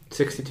TV?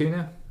 62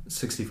 now?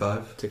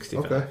 65.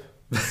 65. Okay.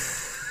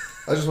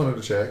 I just wanted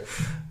to check.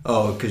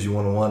 Oh, because you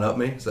want to one up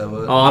me? Is that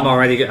what? Oh, I'm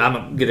gonna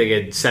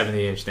get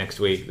 70-inch next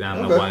week. I'm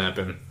Okay. gonna one up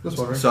him. Just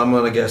wondering. So I'm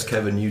gonna guess,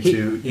 Kevin, you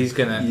two. He's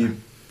gonna. You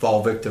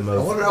fall victim I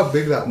of wonder how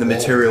big that the wall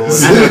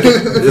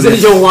materialism.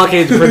 You'll walk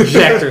into the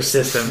projector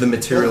system. the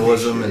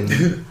materialism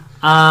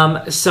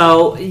and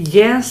So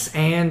yes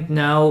and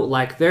no.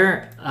 Like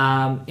they're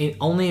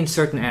only in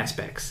certain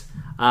aspects.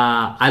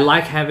 I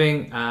like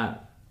having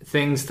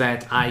things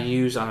that I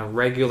use on a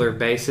regular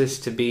basis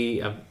to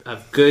be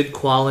of good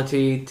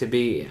quality, to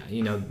be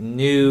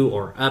new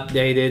or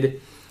updated.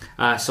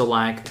 So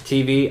like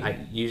TV,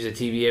 I use a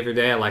TV every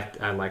day. I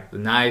like the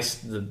nice,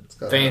 the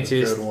gotta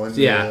fanciest, have a good one,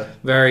 yeah, yeah.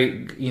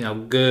 very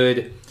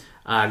good.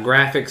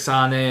 Graphics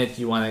on it.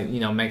 You want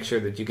to, make sure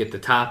that you get the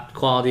top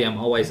quality. I'm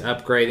always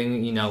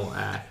upgrading, as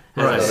I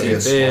Right. see That'd be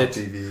a smart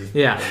fit. TV.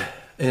 Yeah,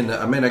 and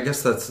I mean I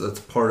guess that's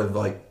part of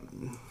like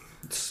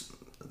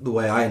the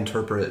way I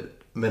interpret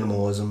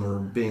minimalism or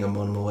being a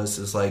minimalist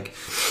is like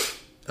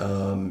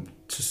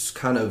just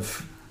kind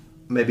of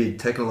maybe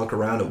taking a look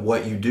around at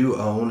what you do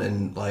own,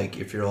 and like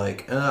if you're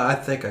like I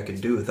think I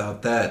could do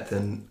without that,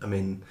 then I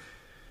mean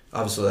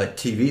obviously like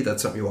TV,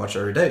 that's something you watch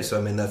every day, so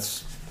I mean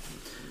that's.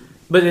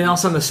 but then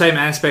also in the same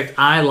aspect,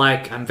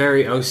 I'm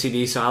very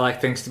OCD, so I like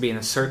things to be in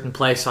a certain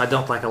place. So I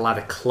don't like a lot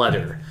of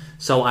clutter.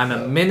 So I'm a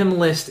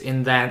minimalist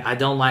in that I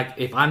don't like,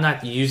 if I'm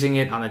not using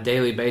it on a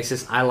daily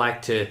basis, I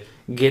like to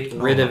get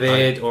rid of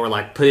it or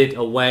like put it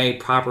away,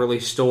 properly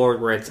stored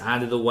where it's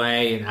out of the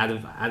way and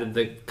out of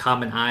the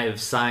common eye of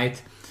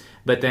sight.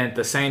 But then at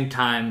the same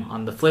time,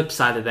 on the flip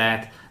side of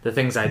that, the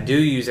things I do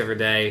use every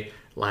day,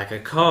 like a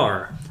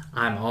car,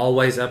 I'm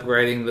always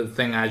upgrading the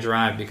thing I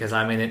drive because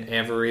I'm in it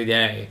every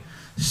day.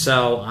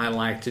 So I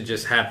like to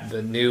just have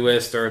the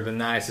newest or the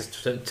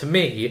nicest to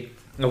me,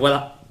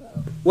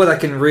 what I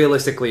can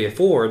realistically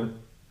afford.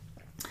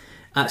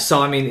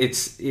 So I mean,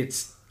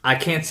 it's I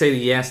can't say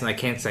yes and I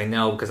can't say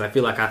no because I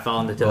feel like I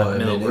fall into the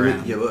middle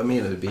ground. It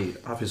would be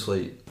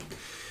obviously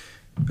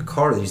a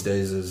car these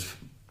days is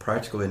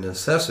practically a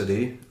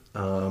necessity.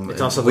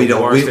 It's also the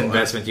worst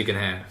investment you can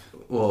have.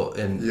 Well,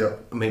 and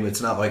Yep. I mean,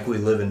 it's not like we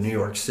live in New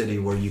York City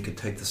where you could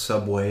take the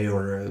subway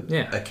or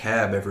a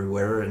cab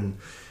everywhere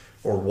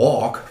or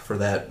walk for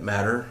that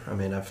matter. I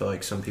mean, I feel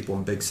like some people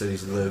in big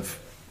cities live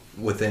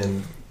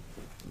within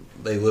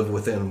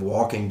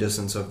walking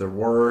distance of their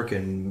work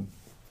and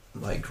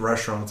like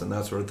restaurants and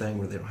that sort of thing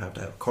where they don't have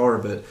to have a car.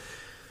 But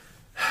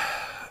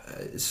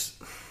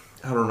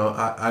I don't know.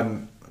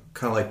 I'm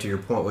kind of like to your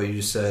point what you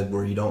just said,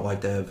 where you don't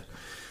like to have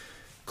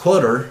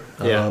clutter.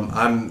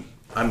 Yeah.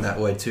 I'm that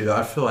way too.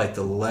 I feel like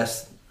the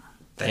less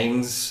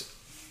things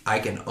I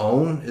can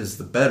own is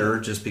the better,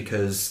 just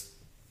because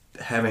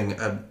having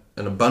an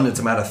abundance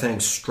amount of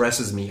things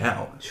stresses me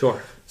out.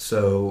 Sure.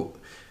 So,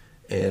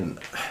 and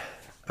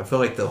I feel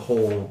like the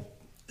whole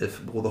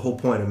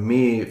point of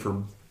me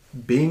for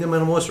being a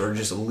minimalist, or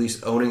just at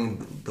least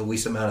owning the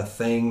least amount of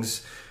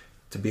things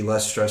to be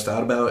less stressed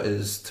out about,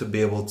 is to be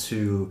able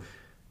to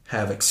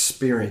have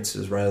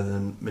experiences rather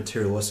than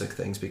materialistic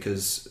things,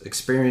 because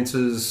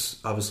experiences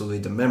obviously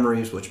lead to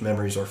memories, which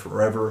memories are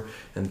forever,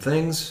 and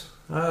things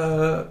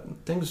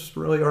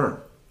really aren't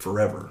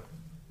forever.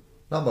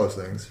 Not most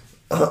things.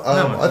 No,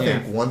 I yeah.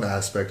 think one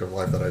aspect of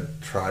life that I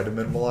try to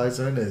minimalize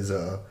in is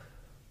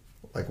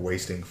like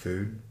wasting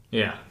food.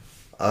 Yeah.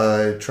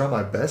 I try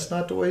my best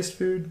not to waste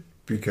food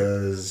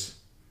because,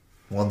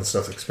 one, the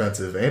stuff's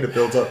expensive and it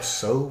builds up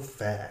so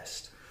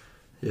fast.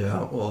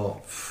 Yeah,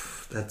 well,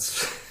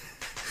 that's...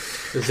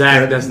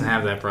 Zach doesn't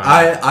have that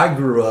problem. I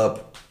grew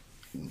up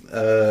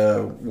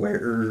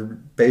where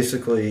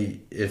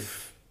basically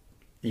if,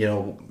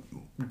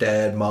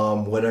 dad,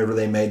 mom, whatever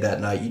they made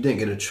that night, you didn't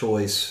get a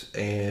choice,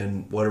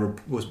 and whatever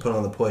was put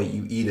on the plate,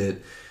 you eat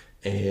it,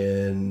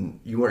 and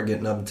you weren't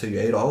getting up until you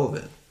ate all of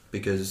it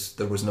because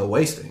there was no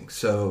wasting.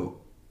 So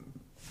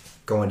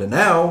going to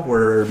now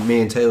where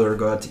me and Taylor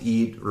go out to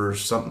eat or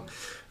something,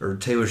 or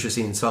Taylor's just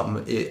eating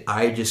something,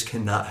 I just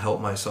cannot help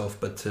myself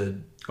but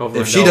to...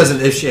 If she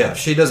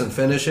doesn't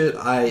finish it,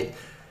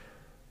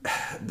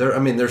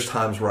 there's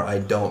times where I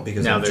don't,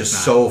 because I'm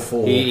just so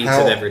full. He eats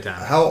it every time.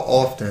 How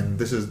often?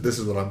 This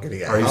is what I'm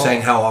getting at. Are you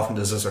saying how often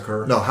does this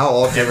occur? No, how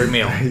often? Every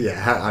meal.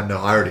 Yeah, I know.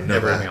 I already know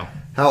Every that. meal.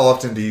 How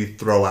often do you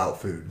throw out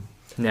food?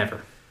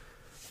 Never.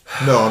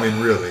 No, I mean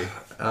really.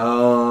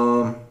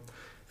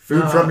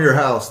 Food from your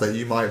house that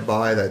you might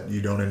buy that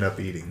you don't end up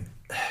eating.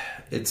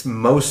 It's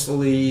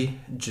mostly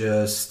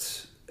just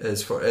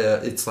as far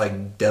it's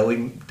like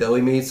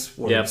deli meats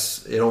where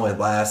it only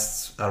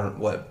lasts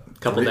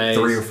Couple days,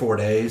 3 or 4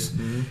 days,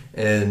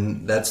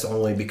 and that's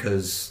only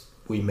because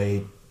we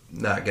may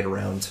not get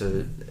around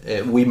to.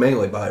 We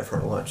mainly buy it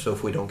for our lunch, so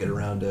if we don't get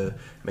around to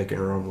making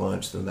our own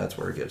lunch, then that's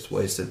where it gets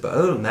wasted. But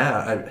other than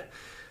that,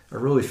 I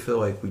really feel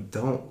like we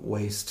don't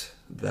waste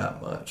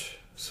that much.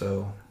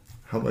 So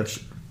How much?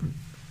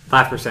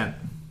 5%.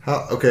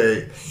 How?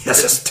 Okay.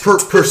 Yes,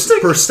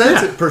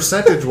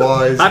 Percentage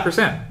wise.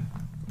 5%.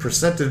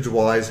 Percentage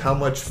wise, how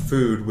much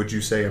food would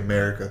you say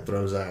America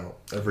throws out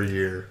every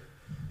year,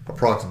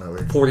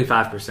 approximately?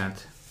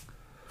 45%.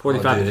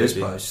 45 dude, to it's 50.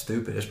 probably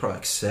stupid. It's probably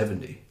like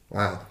 70.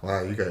 Wow,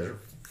 you guys are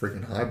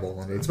freaking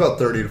highballing it. It's about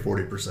 30 to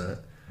 40%.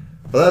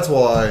 But that's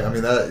why, I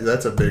mean,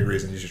 that's a big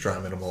reason you should try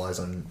and minimalize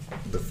on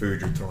the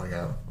food you're throwing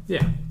out.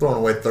 Yeah. Throwing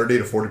away 30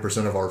 to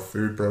 40% of our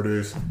food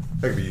produce,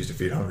 that could be used to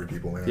feed hungry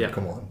people, man. Yeah.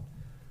 Come on.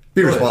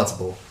 Be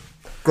responsible.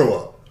 Grow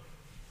up.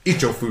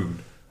 Eat your food.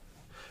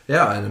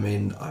 Yeah, and I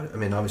mean,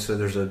 obviously,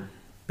 there's a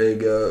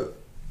big. I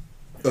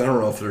don't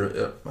know if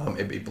they're. I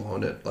may be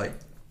blowing it like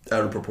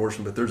out of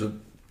proportion, but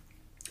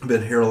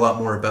been hearing a lot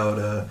more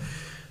about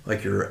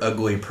like your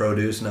ugly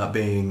produce not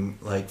being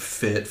like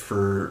fit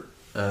for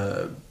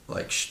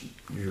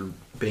you're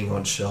being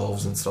on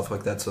shelves and stuff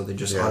like that. So they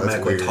just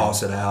automatically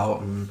toss it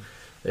out, and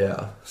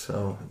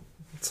so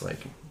it's like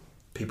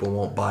people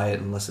won't buy it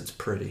unless it's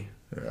pretty.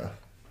 Yeah.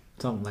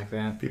 Something like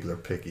that. People are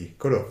picky.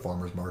 Go to a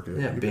farmer's market.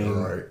 Yeah, You'll be all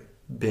right.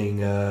 Being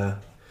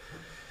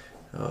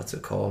what's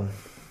it called?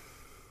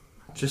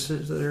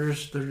 They're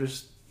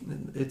just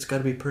it's got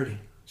to be pretty.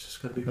 It's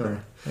just got to be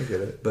pretty. I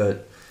get it.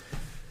 But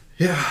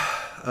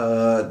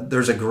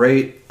there's a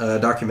great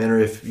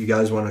documentary if you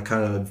guys want to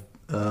kind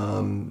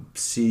of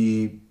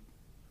see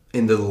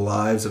into the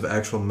lives of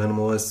actual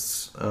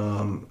minimalists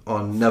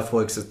on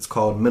Netflix. It's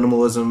called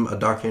Minimalism, a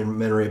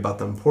documentary about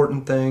the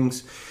important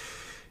things.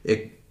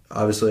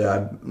 Obviously,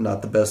 I'm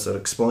not the best at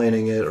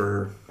explaining it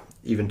or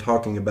even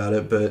talking about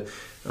it, but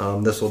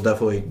this will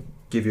definitely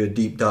give you a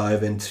deep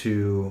dive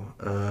into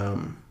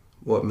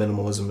what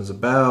minimalism is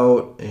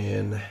about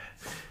and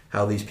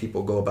how these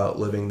people go about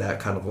living that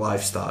kind of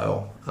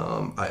lifestyle.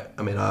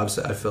 I mean,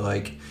 obviously, I feel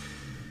like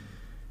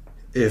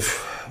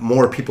if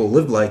more people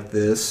lived like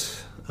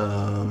this,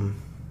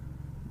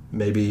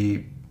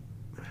 maybe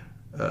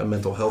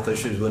mental health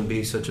issues wouldn't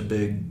be such a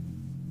big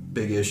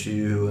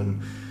issue,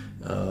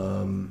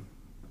 and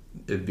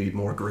it'd be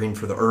more green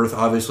for the earth,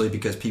 obviously,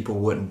 because people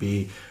wouldn't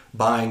be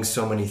buying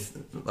so many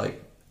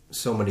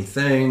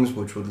things,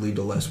 which would lead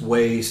to less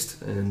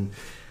waste. And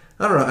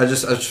I don't know. I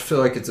just feel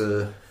like it's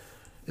a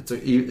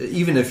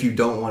even if you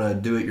don't want to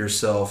do it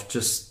yourself,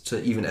 just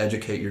to even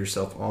educate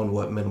yourself on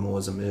what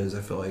minimalism is, I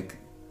feel like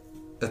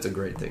that's a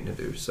great thing to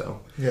do. So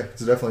Yeah,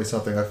 it's definitely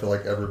something I feel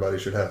like everybody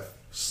should have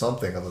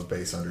something of a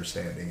base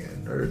understanding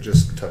in, or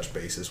just touch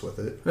bases with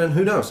it. and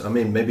who knows? I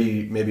mean, maybe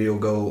you'll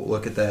go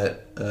look at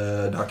that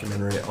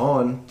documentary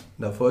on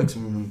Netflix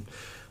and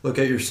look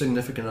at your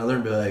significant other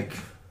and be like,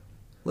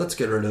 let's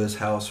get rid of this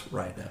house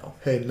right now.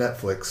 Hey,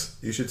 Netflix,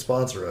 you should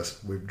sponsor us.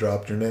 We've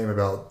dropped your name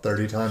about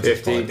 30 times. this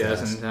 50 podcast.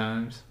 dozen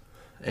times.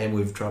 And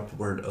we've dropped the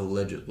word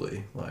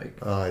allegedly. Like,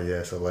 Ah,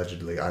 yes,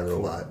 allegedly,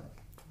 iRobot.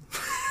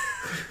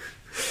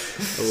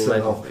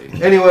 Allegedly.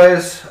 so,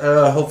 anyways,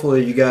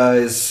 hopefully you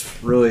guys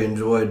really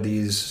enjoyed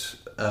these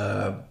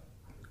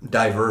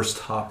diverse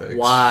topics.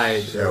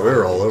 Wide. Yeah, we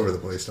were all over the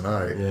place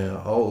tonight.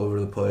 Yeah, all over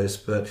the place.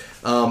 But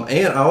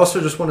and I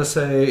also just want to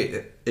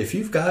say, if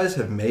you guys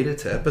have made it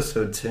to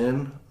episode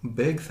 10,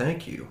 big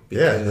thank you.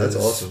 Yeah, that's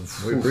Because,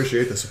 awesome. We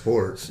appreciate the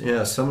support.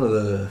 Yeah, some of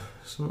the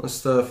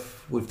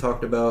stuff we've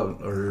talked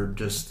about are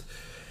just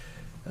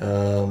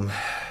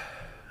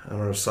I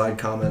don't know, side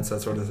comments,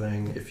 that sort of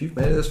thing. If you've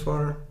made it this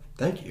far,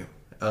 thank you.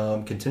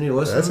 Continue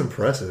listening. That's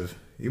impressive.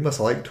 You must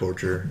like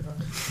torture.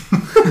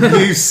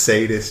 You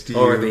sadist, you.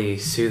 Or the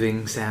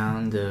soothing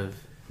sound of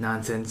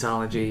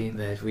nonsensology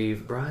that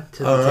we've brought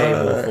to the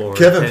table for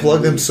Kevin, 10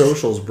 plug them weeks.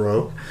 socials,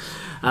 bro.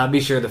 Be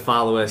sure to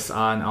follow us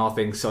on all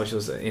things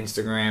socials,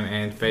 Instagram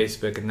and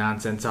Facebook at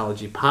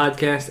Nonsensology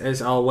Podcast.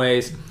 As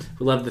always,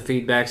 we love the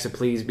feedback, so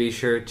please be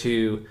sure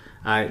to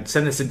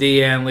send us a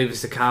DM, leave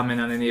us a comment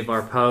on any of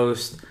our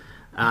posts,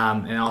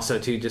 and also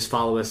to just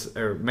follow us,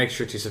 or make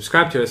sure to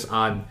subscribe to us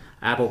on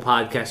Apple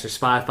Podcasts or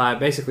Spotify,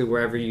 basically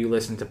wherever you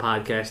listen to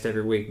podcasts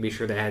every week. Be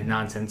sure to add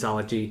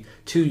Nonsensology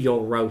to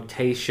your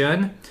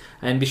rotation.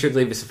 And be sure to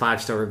leave us a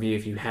 5-star review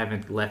if you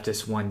haven't left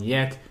us one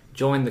yet.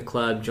 Join the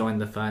club, join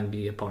the fun,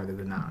 be a part of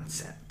the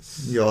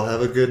nonsense. Y'all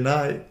have a good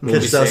night. We'll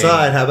Catch be us outside.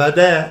 saying- How about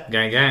that?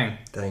 Gang, gang.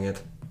 Dang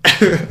it.